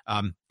two.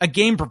 A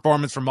game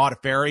performance from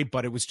Modafferi,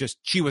 but it was just,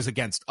 she was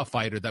against a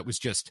fighter that was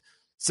just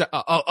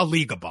a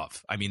league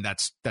above. I mean,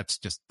 that's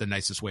just the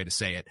nicest way to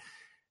say it.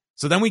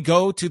 So then we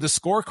go to the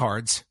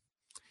scorecards,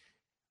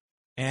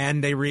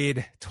 and they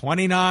read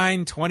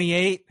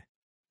 29-28.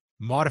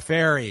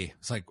 Modafferi.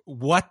 It's like,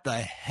 what the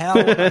hell?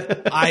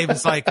 I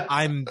was like,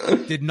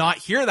 did not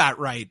hear that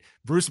right.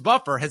 Bruce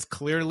Buffer has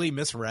clearly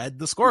misread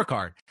the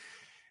scorecard.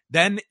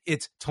 Then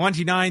it's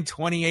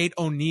 29-28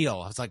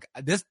 O'Neill. I was like,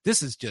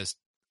 this is just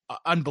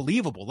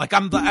unbelievable. Like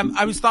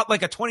I was thought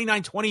like a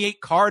 29-28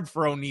 card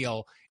for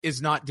O'Neal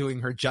is not doing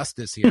her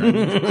justice here.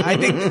 I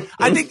mean,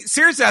 I think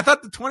seriously, I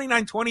thought the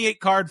 29-28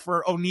 card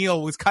for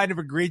O'Neal was kind of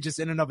egregious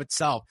in and of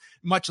itself,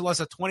 much less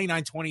a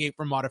 29-28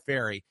 for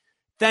Modafferi.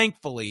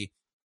 Thankfully,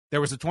 there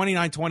was a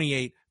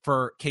 29-28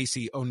 for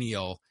Casey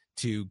O'Neal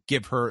to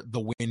give her the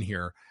win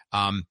here.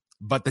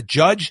 But the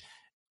judge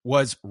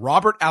was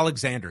Robert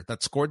Alexander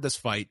that scored this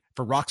fight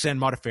for Roxanne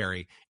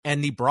Modafferi,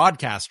 and the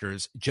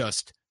broadcasters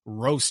just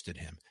roasted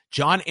him.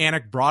 John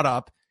Anik brought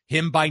up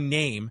him by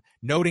name,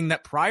 noting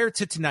that prior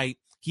to tonight,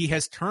 he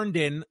has turned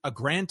in a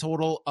grand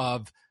total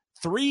of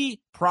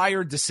 3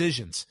 prior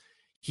decisions.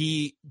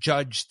 He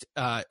judged,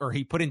 or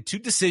he put in 2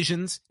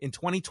 decisions in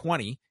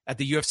 2020 at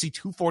the UFC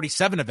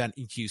 247 event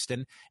in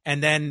Houston,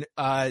 and then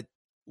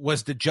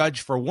was the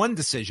judge for 1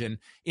 decision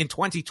in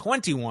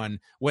 2021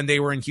 when they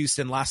were in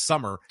Houston last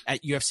summer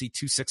at UFC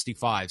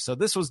 265. So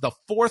this was the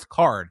 4th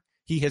card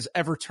he has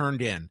ever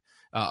turned in,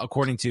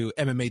 according to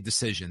MMA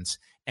Decisions,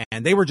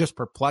 and they were just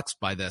perplexed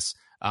by this.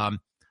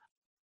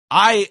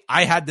 I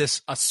had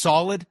this a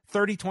solid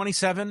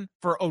 30-27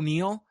 for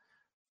O'Neal.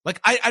 Like,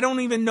 I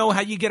don't even know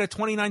how you get a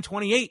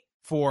 29-28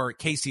 for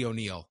Casey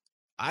O'Neal.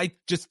 I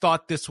just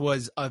thought this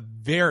was a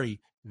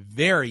very,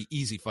 very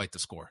easy fight to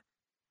score.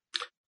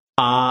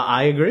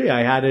 I agree.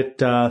 I had it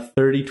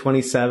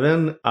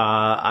 30-27.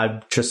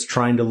 I'm just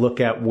trying to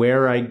look at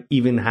where I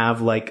even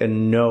have like a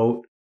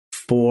note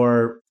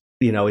for,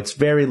 it's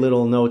very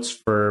little notes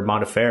for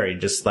Modafferi,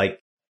 just like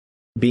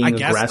being I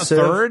guess aggressive.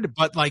 A third,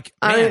 but like,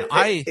 man,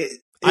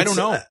 I don't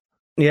know.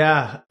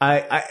 Yeah,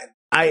 I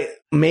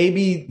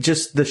maybe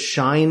just the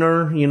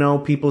shiner,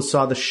 people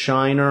saw the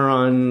shiner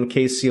on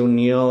Casey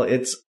O'Neal.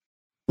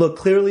 Look,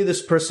 clearly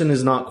this person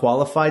is not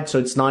qualified, so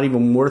it's not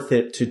even worth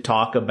it to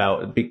talk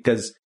about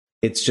because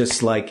it's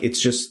just.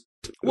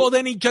 Well,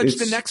 then he judged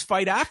the next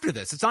fight after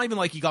this. It's not even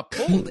like he got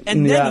pulled,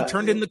 and then he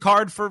turned in the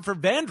card for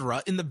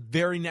Vandera in the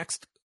very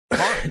next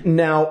card.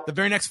 Now, the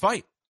very next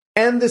fight.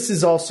 And this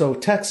is also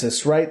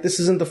Texas, right? This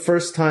isn't the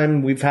first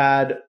time we've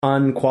had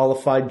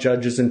unqualified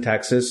judges in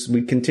Texas.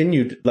 We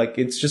continued,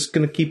 it's just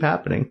going to keep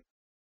happening.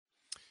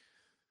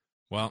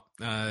 Well,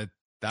 that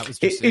was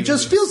just... It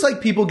just feels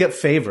like people get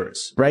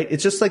favors, right?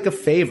 It's just like a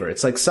favor.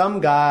 It's like some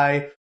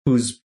guy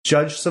who's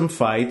judged some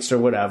fights or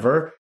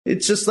whatever.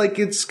 It's just like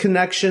it's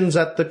connections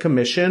at the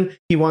commission.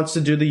 He wants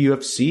to do the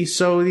UFC,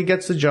 so he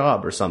gets the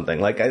job or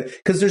something.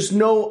 Because there's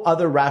no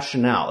other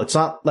rationale. It's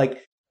not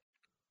like...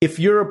 If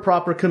you're a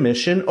proper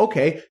commission,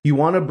 okay, you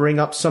want to bring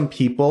up some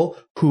people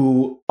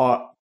who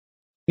are,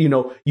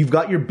 you've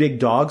got your big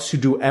dogs who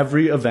do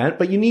every event,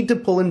 but you need to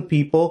pull in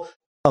people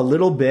a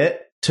little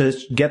bit to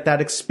get that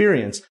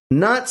experience,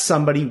 not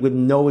somebody with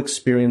no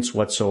experience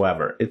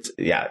whatsoever.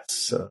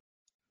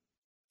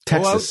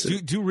 Texas. Well,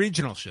 do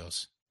regional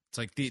shows. It's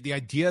like the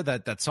idea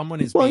that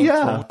someone is being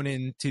thrown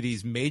into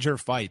these major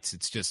fights.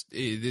 It's just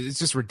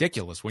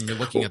ridiculous when you're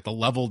looking at the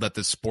level that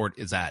the sport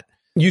is at.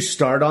 You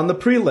start on the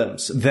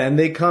prelims, then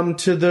they come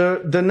to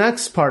the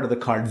next part of the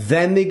card,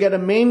 then they get a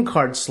main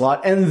card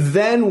slot, and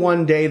then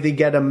one day they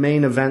get a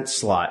main event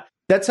slot.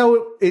 That's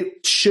how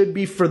it should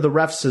be for the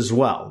refs as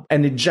well,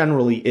 and it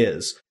generally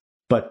is.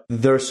 But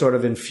they're sort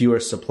of in fewer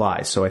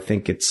supply, so I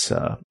think it's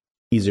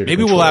easier to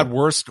Maybe control. We'll add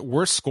worst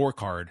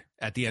scorecard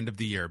at the end of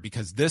the year,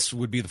 because this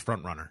would be the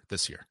front runner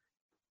this year.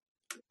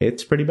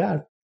 It's pretty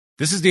bad.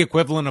 This is the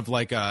equivalent of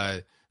like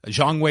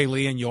Zhang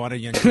Weili and Joanna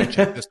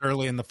Jędrzejczyk this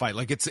early in the fight.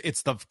 Like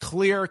it's the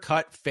clear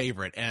cut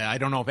favorite, and I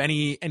don't know if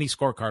any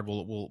scorecard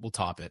will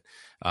top it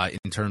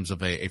in terms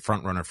of a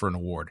front runner for an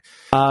award.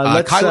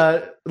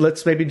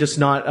 Let's maybe just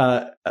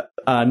not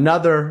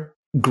another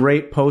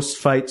great post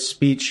fight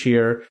speech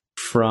here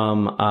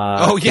from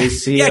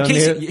Casey. Yeah,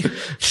 Casey.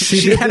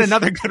 She had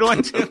another good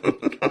one too.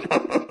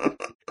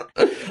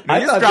 You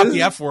just drop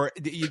the F word.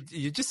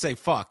 You just say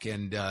fuck,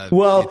 and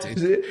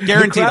it's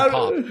guaranteed to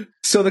pop.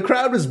 So the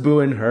crowd was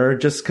booing her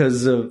just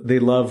because they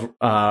love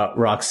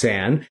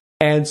Roxanne.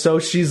 And so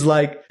she's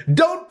like,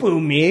 don't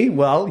boo me.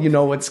 Well, you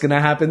know what's going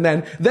to happen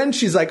then. Then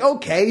she's like,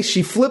 okay.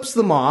 She flips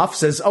them off,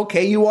 says,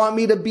 okay, you want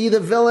me to be the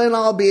villain?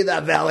 I'll be the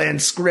villain.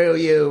 Screw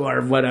you, or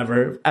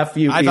whatever. F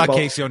you, people. I thought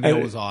Casey O'Neal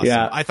was awesome.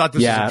 Yeah, I thought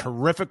this was a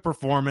terrific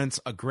performance,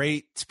 a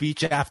great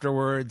speech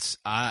afterwards.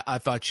 I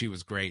thought she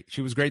was great.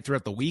 She was great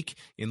throughout the week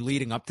in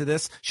leading up to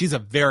this. She's a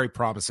very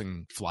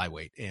promising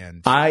flyweight.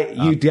 And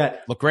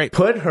look great.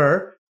 Put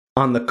her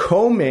on the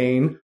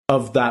co-main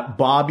of that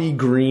Bobby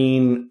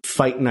Green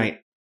fight night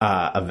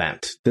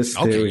event.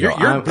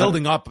 You're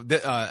building up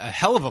a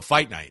hell of a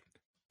fight night.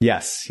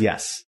 Yes.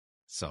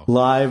 So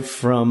live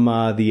from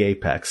the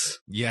Apex.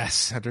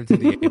 Yes, enter to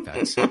the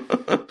Apex.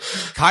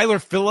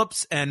 Kyler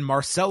Phillips and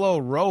Marcelo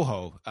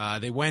Rojo.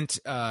 They went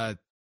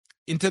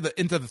into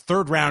the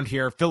third round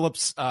here.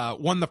 Phillips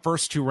won the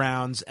first 2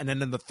 rounds, and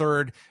then in the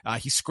third,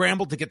 he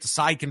scrambled to get the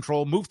side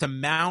control, moved to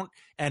mount,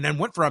 and then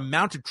went for a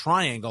mounted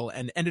triangle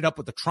and ended up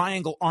with a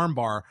triangle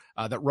armbar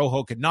that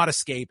Rojo could not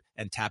escape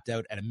and tapped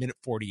out at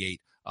 1:48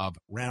 of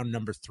round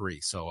number 3.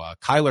 So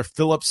Kyler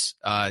Phillips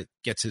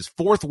gets his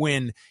 4th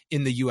win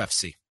in the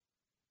UFC.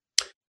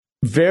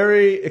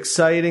 Very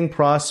exciting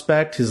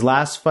prospect. His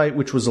last fight,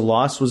 which was a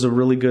loss, was a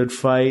really good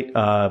fight.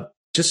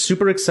 Just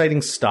super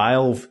exciting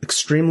style,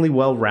 extremely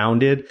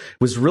well-rounded.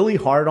 Was really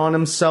hard on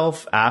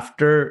himself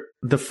after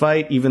the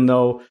fight, even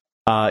though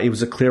it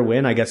was a clear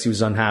win. I guess he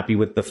was unhappy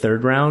with the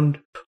third round,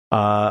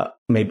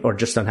 maybe, or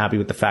just unhappy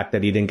with the fact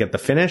that he didn't get the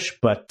finish.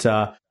 But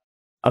a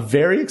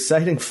very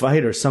exciting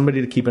fighter,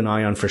 somebody to keep an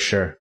eye on for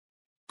sure.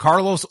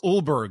 Carlos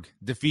Ulberg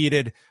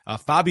defeated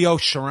Fabio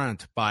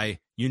Cherant by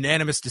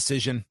unanimous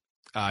decision.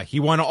 He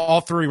won all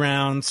 3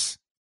 rounds.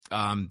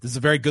 This is a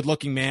very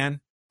good-looking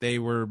man. They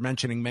were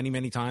mentioning many,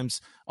 many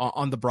times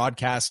on the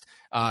broadcast.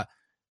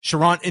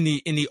 Cherant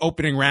in the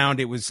opening round,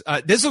 it was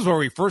this is where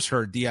we first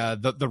heard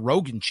the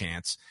Rogan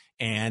chants.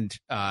 And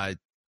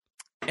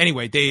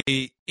anyway,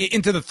 they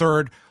into the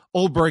third,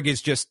 Ulberg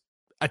is just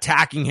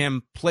attacking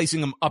him,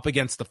 placing him up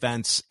against the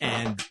fence,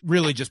 and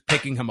really just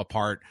picking him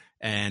apart.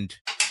 And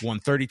won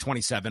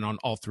 30-27 on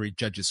all 3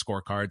 judges'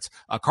 scorecards.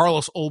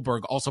 Carlos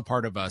Ulberg, also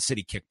part of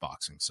City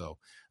Kickboxing, so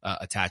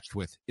attached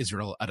with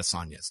Israel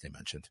Adesanya, as they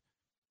mentioned.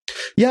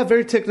 Yeah,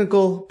 very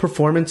technical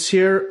performance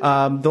here.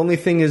 The only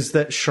thing is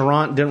that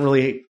Cherant didn't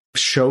really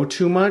show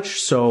too much,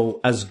 so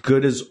as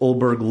good as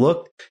Ulberg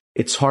looked,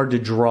 it's hard to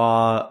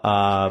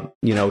draw,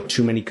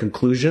 too many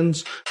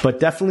conclusions. But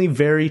definitely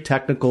very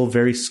technical,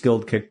 very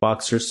skilled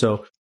kickboxer.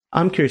 So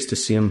I'm curious to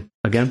see him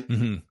again.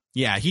 Mm-hmm.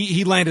 Yeah,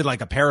 he landed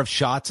like a pair of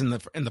shots in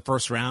the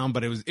first round,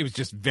 but it was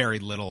just very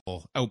little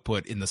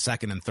output in the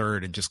second and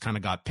third, and just kind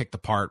of got picked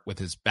apart with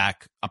his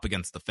back up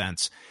against the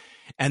fence.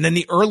 And then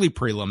the early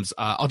prelims,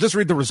 I'll just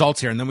read the results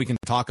here, and then we can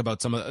talk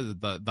about some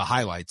of the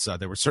highlights.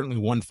 There was certainly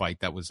one fight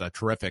that was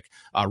terrific.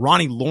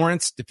 Ronnie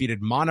Lawrence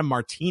defeated Mana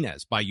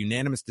Martinez by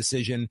unanimous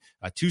decision,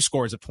 2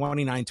 scores of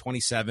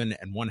 29-27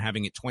 and one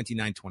having it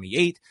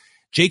 29-28.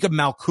 Jacob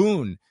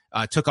Malkoun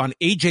took on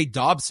AJ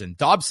Dobson.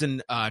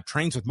 Dobson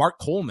trains with Mark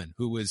Coleman,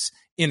 who was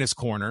in his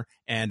corner,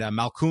 and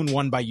Malkoun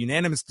won by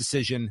unanimous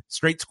decision,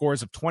 straight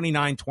scores of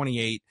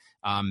 29-28.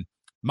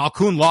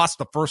 Malkoun lost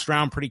the first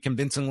round pretty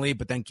convincingly,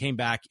 but then came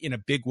back in a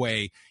big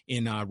way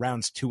in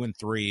rounds 2 and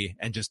 3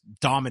 and just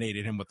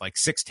dominated him with like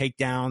 6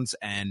 takedowns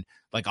and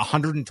like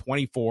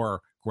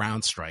 124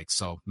 ground strikes.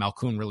 So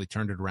Malkoun really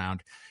turned it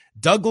around.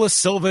 Douglas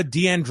Silva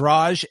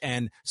D'Andrade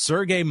and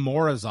Sergey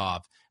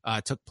Morozov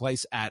took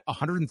place at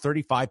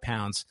 135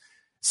 pounds.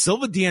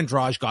 Silva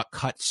D'Andrade got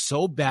cut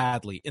so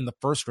badly in the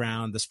first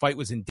round. This fight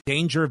was in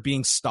danger of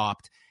being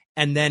stopped.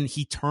 And then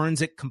he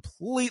turns it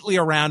completely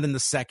around in the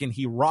second.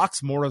 He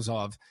rocks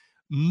Morozov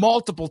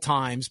multiple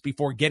times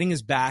before getting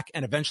his back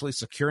and eventually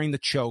securing the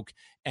choke.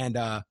 And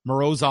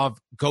Morozov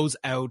goes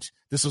out.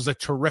 This was a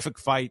terrific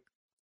fight,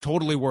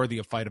 totally worthy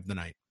of fight of the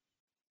night.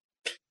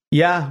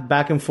 Yeah,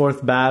 back and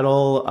forth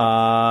battle.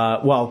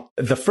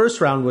 The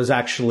first round was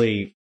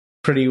actually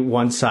pretty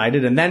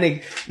one-sided, and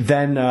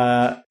then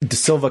De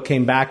Silva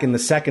came back in the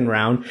second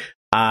round.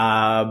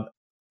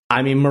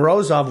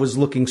 Morozov was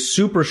looking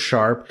super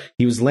sharp.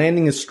 He was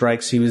landing his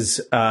strikes. He was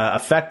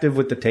effective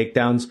with the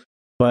takedowns.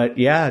 But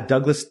yeah,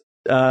 Douglas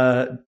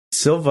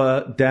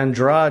Silva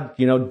D'Andrade,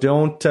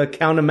 don't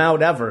count him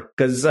out ever,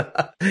 because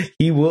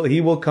he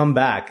will come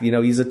back.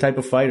 He's a type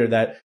of fighter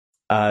that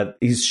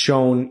he's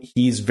shown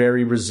he's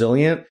very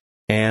resilient,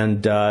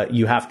 and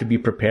you have to be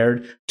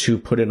prepared to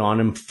put it on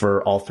him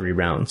for all 3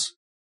 rounds.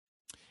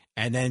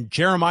 And then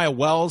Jeremiah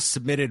Wells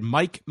submitted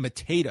Mike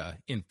Mateda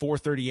in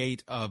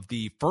 4:38 of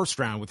the first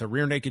round with a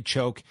rear naked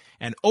choke,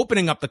 and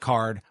opening up the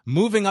card,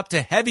 moving up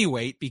to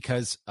heavyweight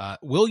because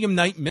William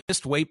Knight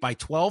missed weight by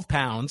 12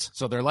 pounds.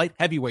 So their light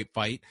heavyweight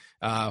fight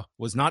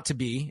was not to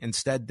be.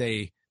 Instead,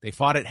 they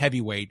fought at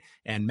heavyweight,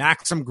 and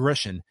Maxim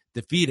Grishin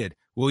defeated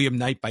William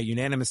Knight by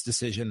unanimous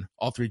decision,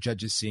 all 3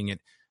 judges seeing it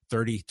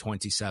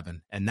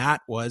 30-27. And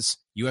that was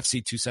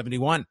UFC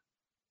 271.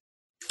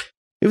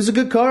 It was a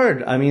good card.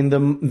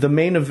 The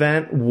main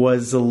event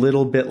was a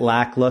little bit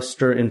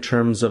lackluster in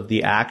terms of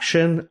the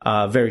action.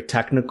 Very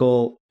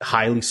technical,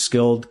 highly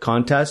skilled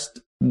contest.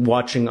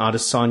 Watching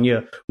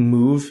Adesanya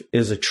move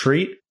is a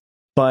treat,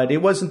 but it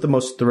wasn't the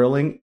most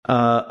thrilling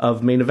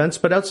of main events.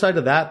 But outside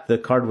of that, the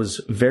card was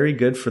very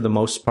good for the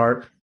most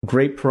part.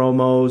 Great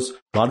promos,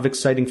 a lot of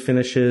exciting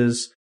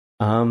finishes.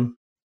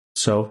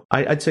 So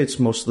I'd say it's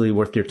mostly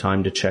worth your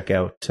time to check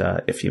out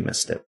if you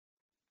missed it.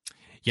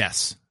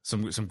 Yes.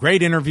 Some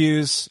great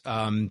interviews,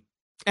 and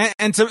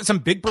some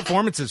big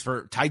performances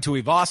for Tai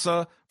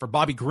Tuivasa, for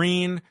Bobby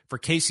Green, for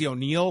Casey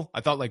O'Neill.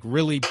 I thought like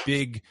really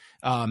big.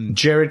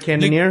 Jared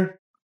Cannonier.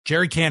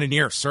 Jared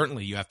Cannonier,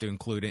 certainly you have to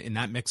include it in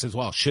that mix as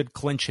well. Should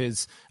clinch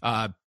his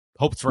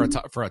hopes for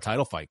a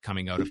title fight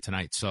coming out of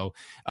tonight. So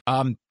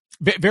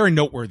very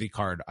noteworthy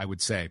card, I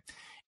would say.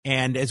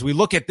 And as we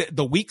look at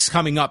the weeks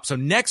coming up, so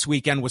next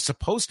weekend was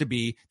supposed to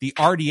be the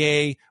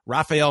RDA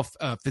Rafael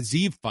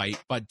Fiziev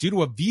fight, but due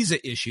to a visa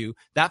issue,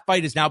 that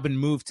fight has now been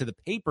moved to the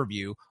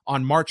pay-per-view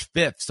on March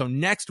 5th. So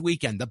next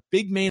weekend, the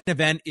big main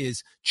event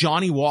is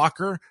Johnny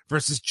Walker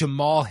versus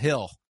Jamal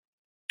Hill.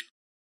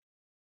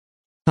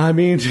 I'm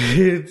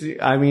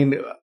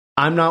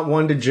not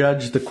one to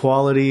judge the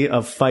quality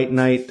of fight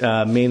night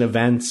main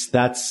events.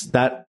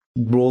 That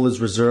role is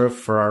reserved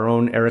for our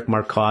own Eric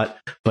Marcotte,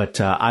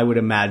 but I would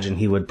imagine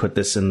he would put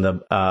this in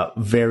the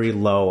very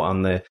low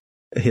on the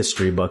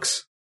history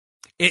books.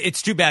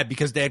 It's too bad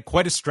because they had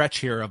quite a stretch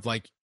here of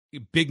like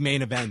big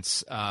main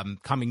events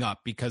coming up,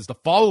 because the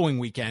following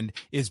weekend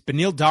is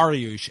Beneil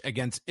Dariush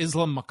against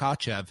Islam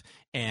Makhachev,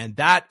 and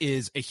that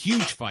is a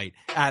huge fight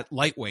at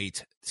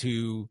lightweight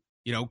to,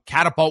 you know,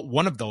 catapult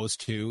one of those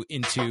two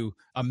into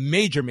a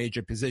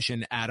major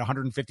position at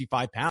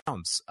 155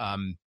 pounds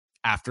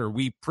after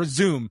we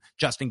presume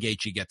Justin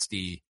Gaethje gets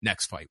the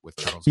next fight with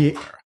Charles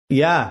Oliveira.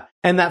 Yeah.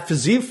 And that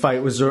Fiziev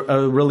fight was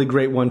a really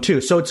great one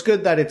too. So it's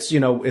good that it's, you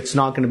know, it's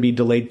not going to be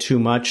delayed too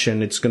much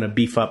and it's going to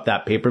beef up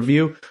that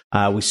pay-per-view.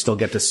 We still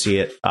get to see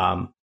it.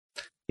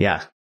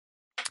 Yeah.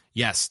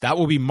 Yes, that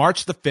will be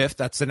March the 5th.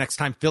 That's the next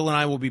time Phil and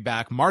I will be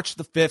back. March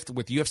the 5th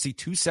with UFC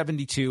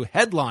 272,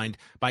 headlined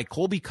by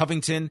Colby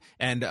Covington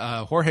and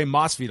Jorge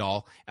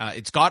Masvidal.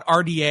 It's got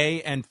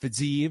RDA and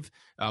Fiziev.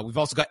 We've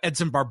also got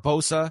Edson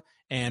Barbosa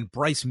and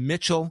Bryce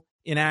Mitchell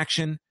in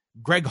action.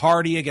 Greg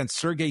Hardy against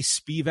Sergey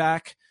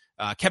Spivak.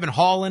 Kevin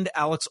Holland,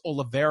 Alex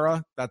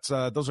Oliveira.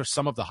 Those are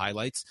some of the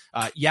highlights.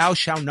 Yao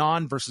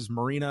Xiaonan versus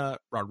Marina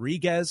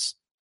Rodriguez.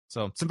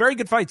 So some very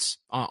good fights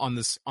on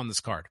this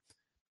card.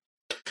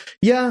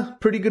 Yeah,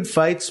 pretty good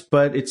fights,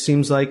 but it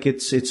seems like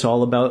it's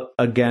all about,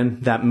 again,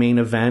 that main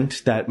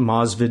event, that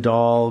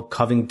Masvidal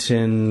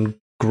Covington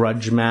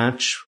grudge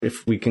match,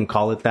 if we can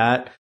call it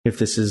that, if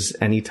this is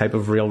any type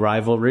of real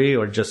rivalry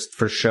or just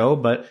for show.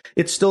 But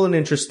it's still an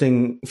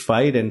interesting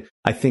fight, and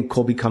I think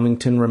Colby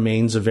Covington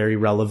remains a very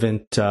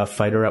relevant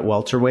fighter at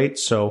welterweight.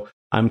 So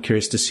I'm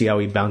curious to see how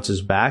he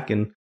bounces back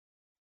and,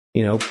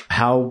 you know,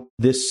 how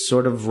this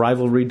sort of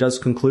rivalry does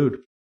conclude.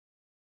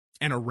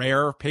 And a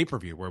rare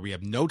pay-per-view where we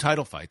have no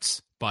title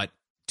fights, but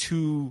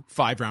 2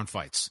 5-round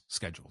fights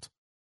scheduled.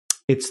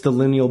 It's the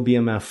lineal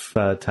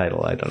BMF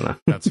title. I don't know.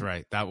 That's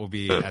right. That will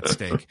be at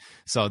stake.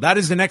 So that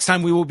is the next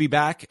time we will be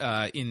back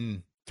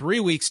in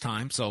 3 weeks'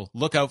 time. So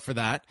look out for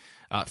that.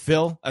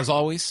 Phil, as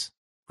always,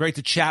 great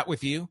to chat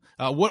with you.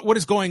 What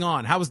is going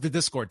on? How was the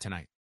Discord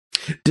tonight?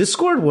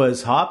 Discord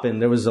was hopping.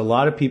 There was a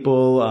lot of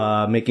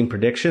people making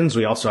predictions.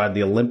 We also had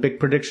the Olympic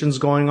predictions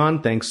going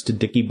on, thanks to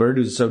Dickie Bird,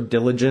 who's so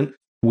diligent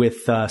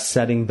with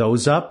setting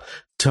those up.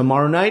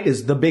 Tomorrow night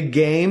is the big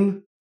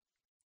game,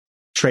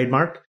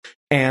 trademark,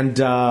 and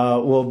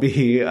we'll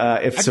be.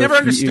 I've never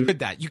understood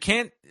that. You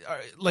can't,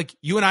 like,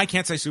 you and I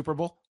can't say Super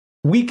Bowl.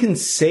 We can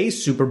say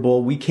Super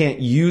Bowl. We can't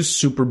use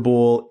Super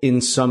Bowl in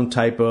some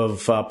type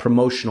of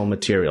promotional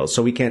material.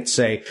 So we can't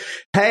say,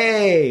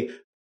 "Hey,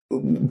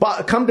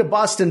 come to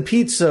Boston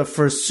Pizza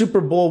for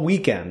Super Bowl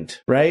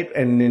weekend," right?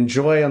 And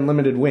enjoy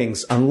unlimited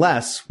wings,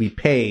 unless we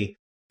pay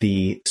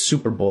the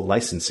Super Bowl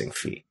licensing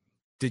fee.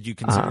 Did you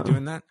consider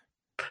doing that?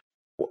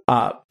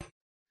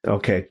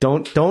 Okay.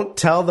 Don't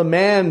tell the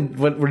man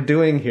what we're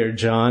doing here,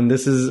 John.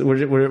 This is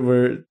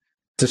we're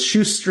it's a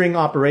shoestring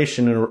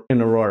operation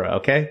in Aurora.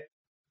 Okay.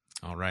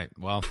 All right.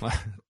 Well,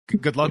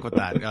 good luck with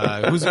that.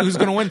 Who's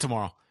going to win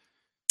tomorrow?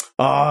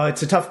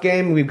 It's a tough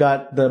game. We've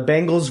got the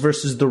Bengals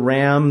versus the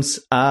Rams.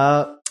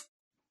 I'm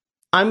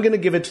going to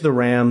give it to the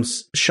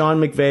Rams. Sean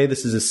McVay,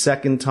 this is his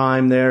second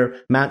time there.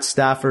 Matt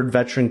Stafford,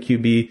 veteran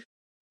QB.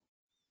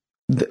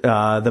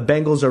 The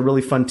Bengals are a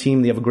really fun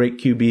team. They have a great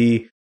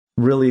QB,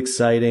 really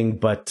exciting,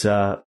 but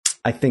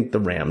I think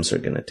the Rams are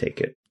going to take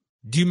it.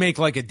 Do you make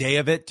like a day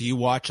of it? Do you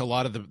watch a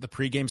lot of the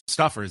pregame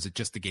stuff, or is it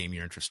just the game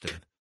you're interested in?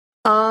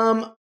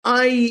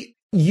 I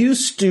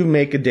used to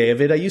make a day of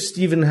it. I used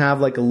to even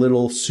have like a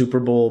little Super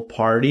Bowl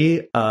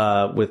party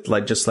with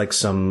like just like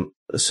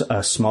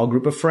a small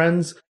group of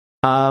friends.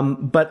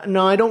 But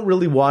no, I don't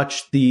really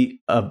watch the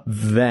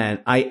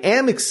event. I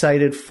am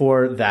excited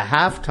for the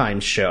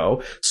halftime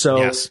show. So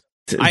yes.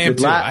 I am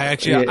too.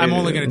 I'm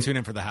only going to tune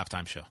in for the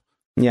halftime show.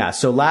 Yeah.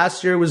 So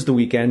last year was The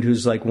Weeknd,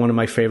 who's like one of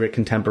my favorite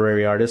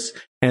contemporary artists.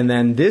 And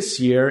then this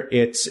year,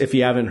 it's, if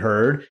you haven't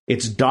heard,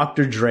 it's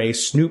Dr. Dre,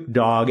 Snoop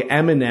Dogg,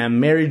 Eminem,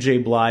 Mary J.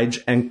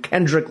 Blige, and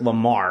Kendrick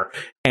Lamar.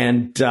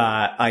 And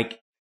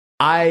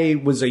I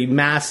was a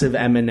massive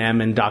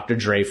Eminem and Dr.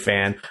 Dre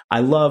fan.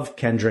 I love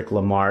Kendrick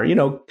Lamar. You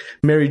know,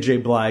 Mary J.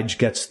 Blige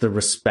gets the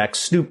respect.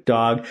 Snoop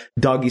Dogg,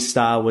 Doggy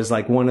Style was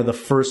like one of the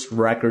first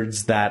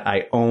records that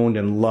I owned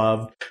and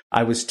loved.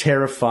 I was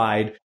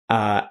terrified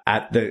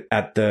at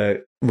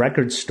the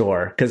record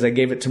store because I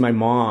gave it to my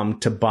mom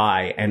to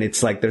buy, and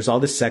it's like there's all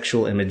this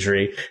sexual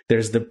imagery.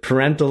 There's the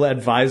parental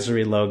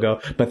advisory logo,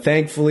 but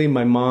thankfully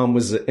my mom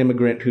was an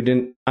immigrant who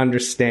didn't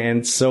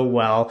understand so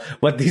well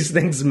what these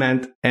things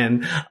meant,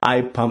 and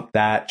I pumped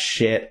that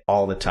shit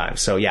all the time.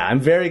 So yeah,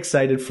 I'm very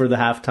excited for the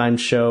halftime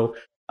show.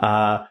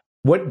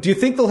 What do you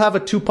think they'll have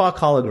a Tupac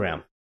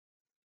hologram?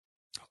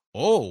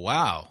 Oh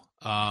wow.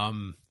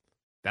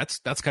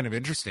 That's kind of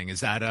interesting.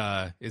 Is that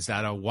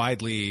a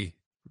widely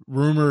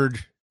rumored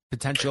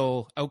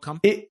potential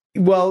outcome?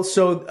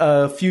 So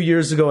a few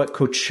years ago at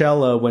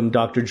Coachella, when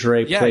Dr.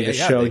 Dre played a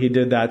show, he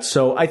did that.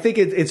 So I think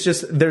it's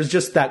just there's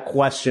just that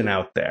question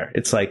out there.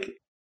 It's like,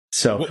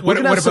 so what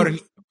about an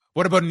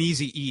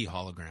Eazy-E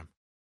hologram?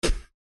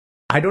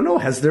 I don't know.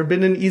 Has there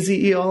been an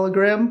Eazy-E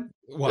hologram?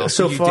 Well,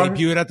 so you far,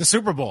 debuted at the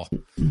Super Bowl.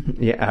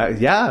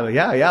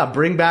 Yeah.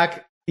 Bring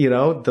back,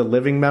 the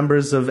living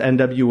members of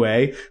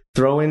NWA.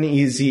 Throw in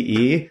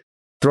Eazy-E.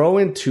 Throw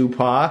in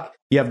Tupac.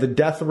 You have the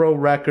Death Row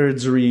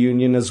Records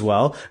reunion as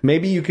well.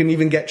 Maybe you can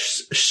even get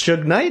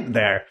Suge Knight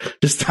there.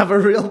 Just have a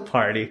real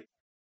party.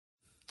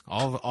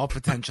 All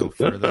potential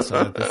for this.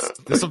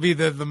 This will be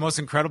the most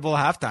incredible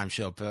halftime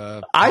show.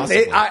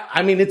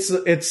 I mean, it's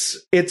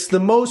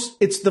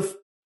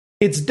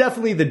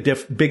definitely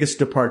the biggest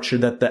departure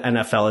that the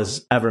NFL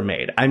has ever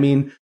made. I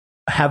mean,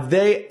 have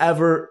they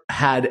ever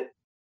had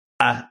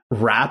a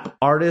rap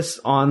artist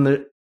on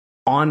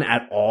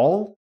at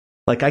all?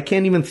 Like, I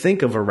can't even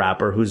think of a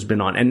rapper who's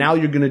been on. And now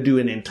you're going to do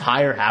an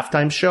entire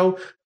halftime show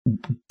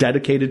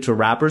dedicated to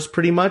rappers,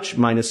 pretty much,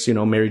 minus,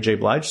 Mary J.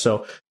 Blige.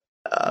 So,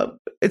 I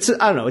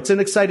don't know. It's an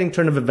exciting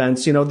turn of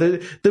events.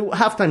 The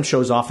halftime show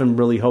is often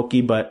really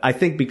hokey, but I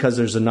think because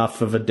there's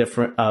enough of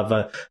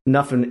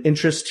an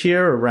interest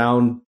here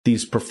around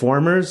these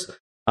performers,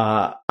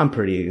 I'm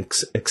pretty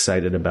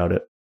excited about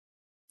it.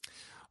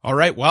 All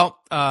right. Well,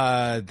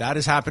 that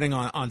is happening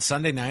on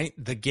Sunday night.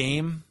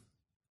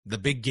 The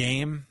big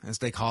game, as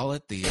they call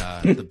it,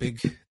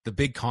 the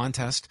big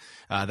contest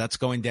that's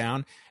going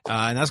down,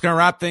 and that's going to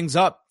wrap things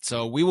up.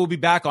 So we will be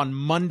back on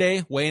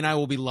Monday. Wai and I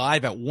will be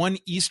live at 1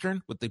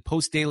 Eastern with the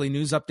post daily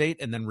news update,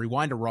 and then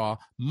Rewind to Raw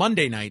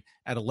Monday night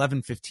at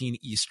 11:15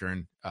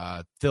 Eastern.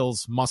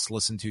 Phil's must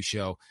listen to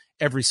show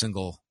every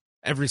single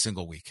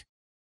week.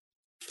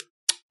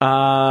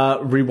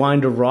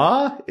 Rewind to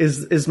Raw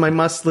is my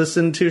must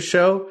listen to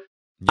show.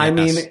 Yes, I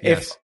mean,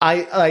 yes.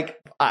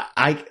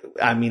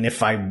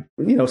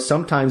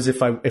 Sometimes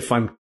if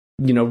I'm,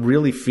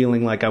 really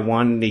feeling like I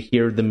wanted to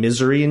hear the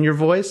misery in your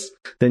voice,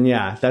 then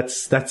yeah,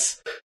 that's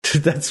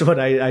what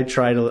I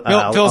try to.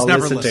 Phil's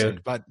never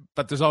listened, but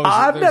there's always.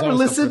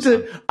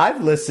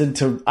 I've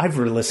listened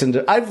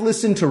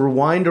to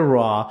Rewind to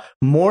Raw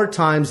more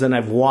times than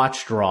I've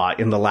watched Raw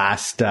in the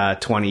last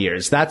 20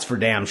 years. That's for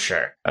damn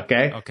sure.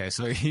 Okay. Okay.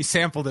 So he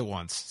sampled it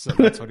once. So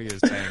that's what he is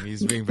saying.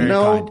 He's being very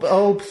kind.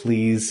 Oh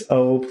please.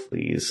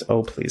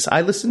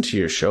 I listen to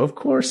your show. Of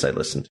course, I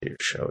listen to your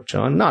show,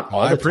 John. Not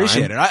all the time. I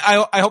appreciate it.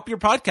 I hope your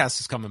podcast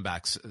is coming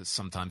back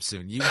sometime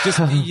soon. You just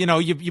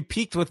you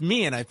peaked with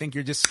me, and I think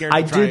you're just scared.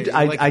 I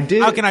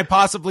did. How can I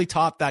possibly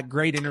top that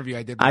great interview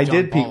I did? With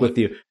John peak with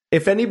you.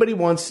 If anybody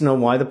wants to know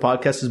why the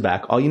podcast is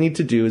back, all you need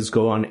to do is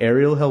go on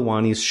Ariel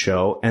Helwani's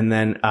show and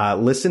then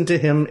listen to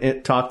him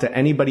talk to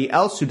anybody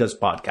else who does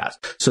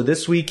podcasts. So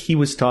this week he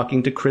was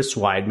talking to Chris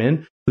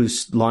Weidman,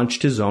 who's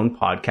launched his own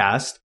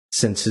podcast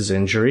since his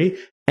injury.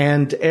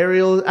 And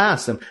Ariel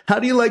asked him, how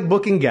do you like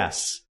booking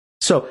guests?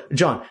 So,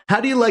 John,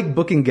 how do you like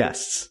booking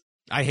guests?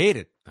 I hate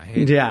it.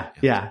 Yeah.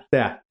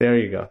 There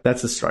you go.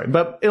 That's the story.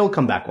 But it'll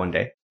come back one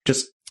day.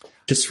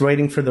 Just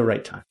waiting for the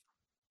right time.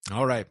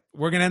 All right.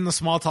 We're going to end the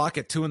small talk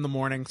at 2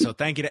 a.m. So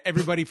thank you to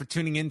everybody for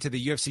tuning in to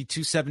the UFC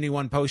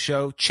 271 post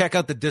show. Check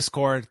out the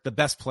Discord, the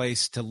best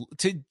place to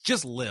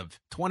just live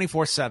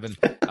 24/7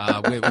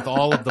 with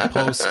all of the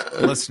post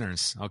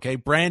listeners. Okay.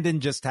 Brandon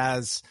just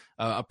has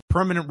a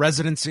permanent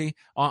residency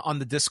on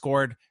the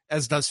Discord,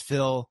 as does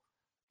Phil,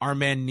 our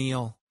man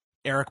Neil,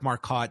 Eric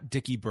Marcotte,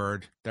 Dickie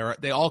Bird.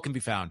 They all can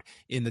be found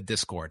in the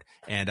Discord.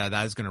 And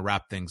that is going to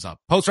wrap things up.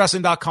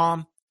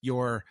 Postwrestling.com,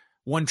 your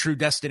one true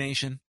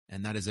destination.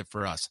 And that is it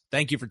for us.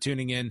 Thank you for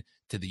tuning in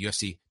to the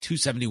UFC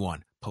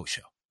 271 post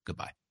show.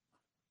 Goodbye.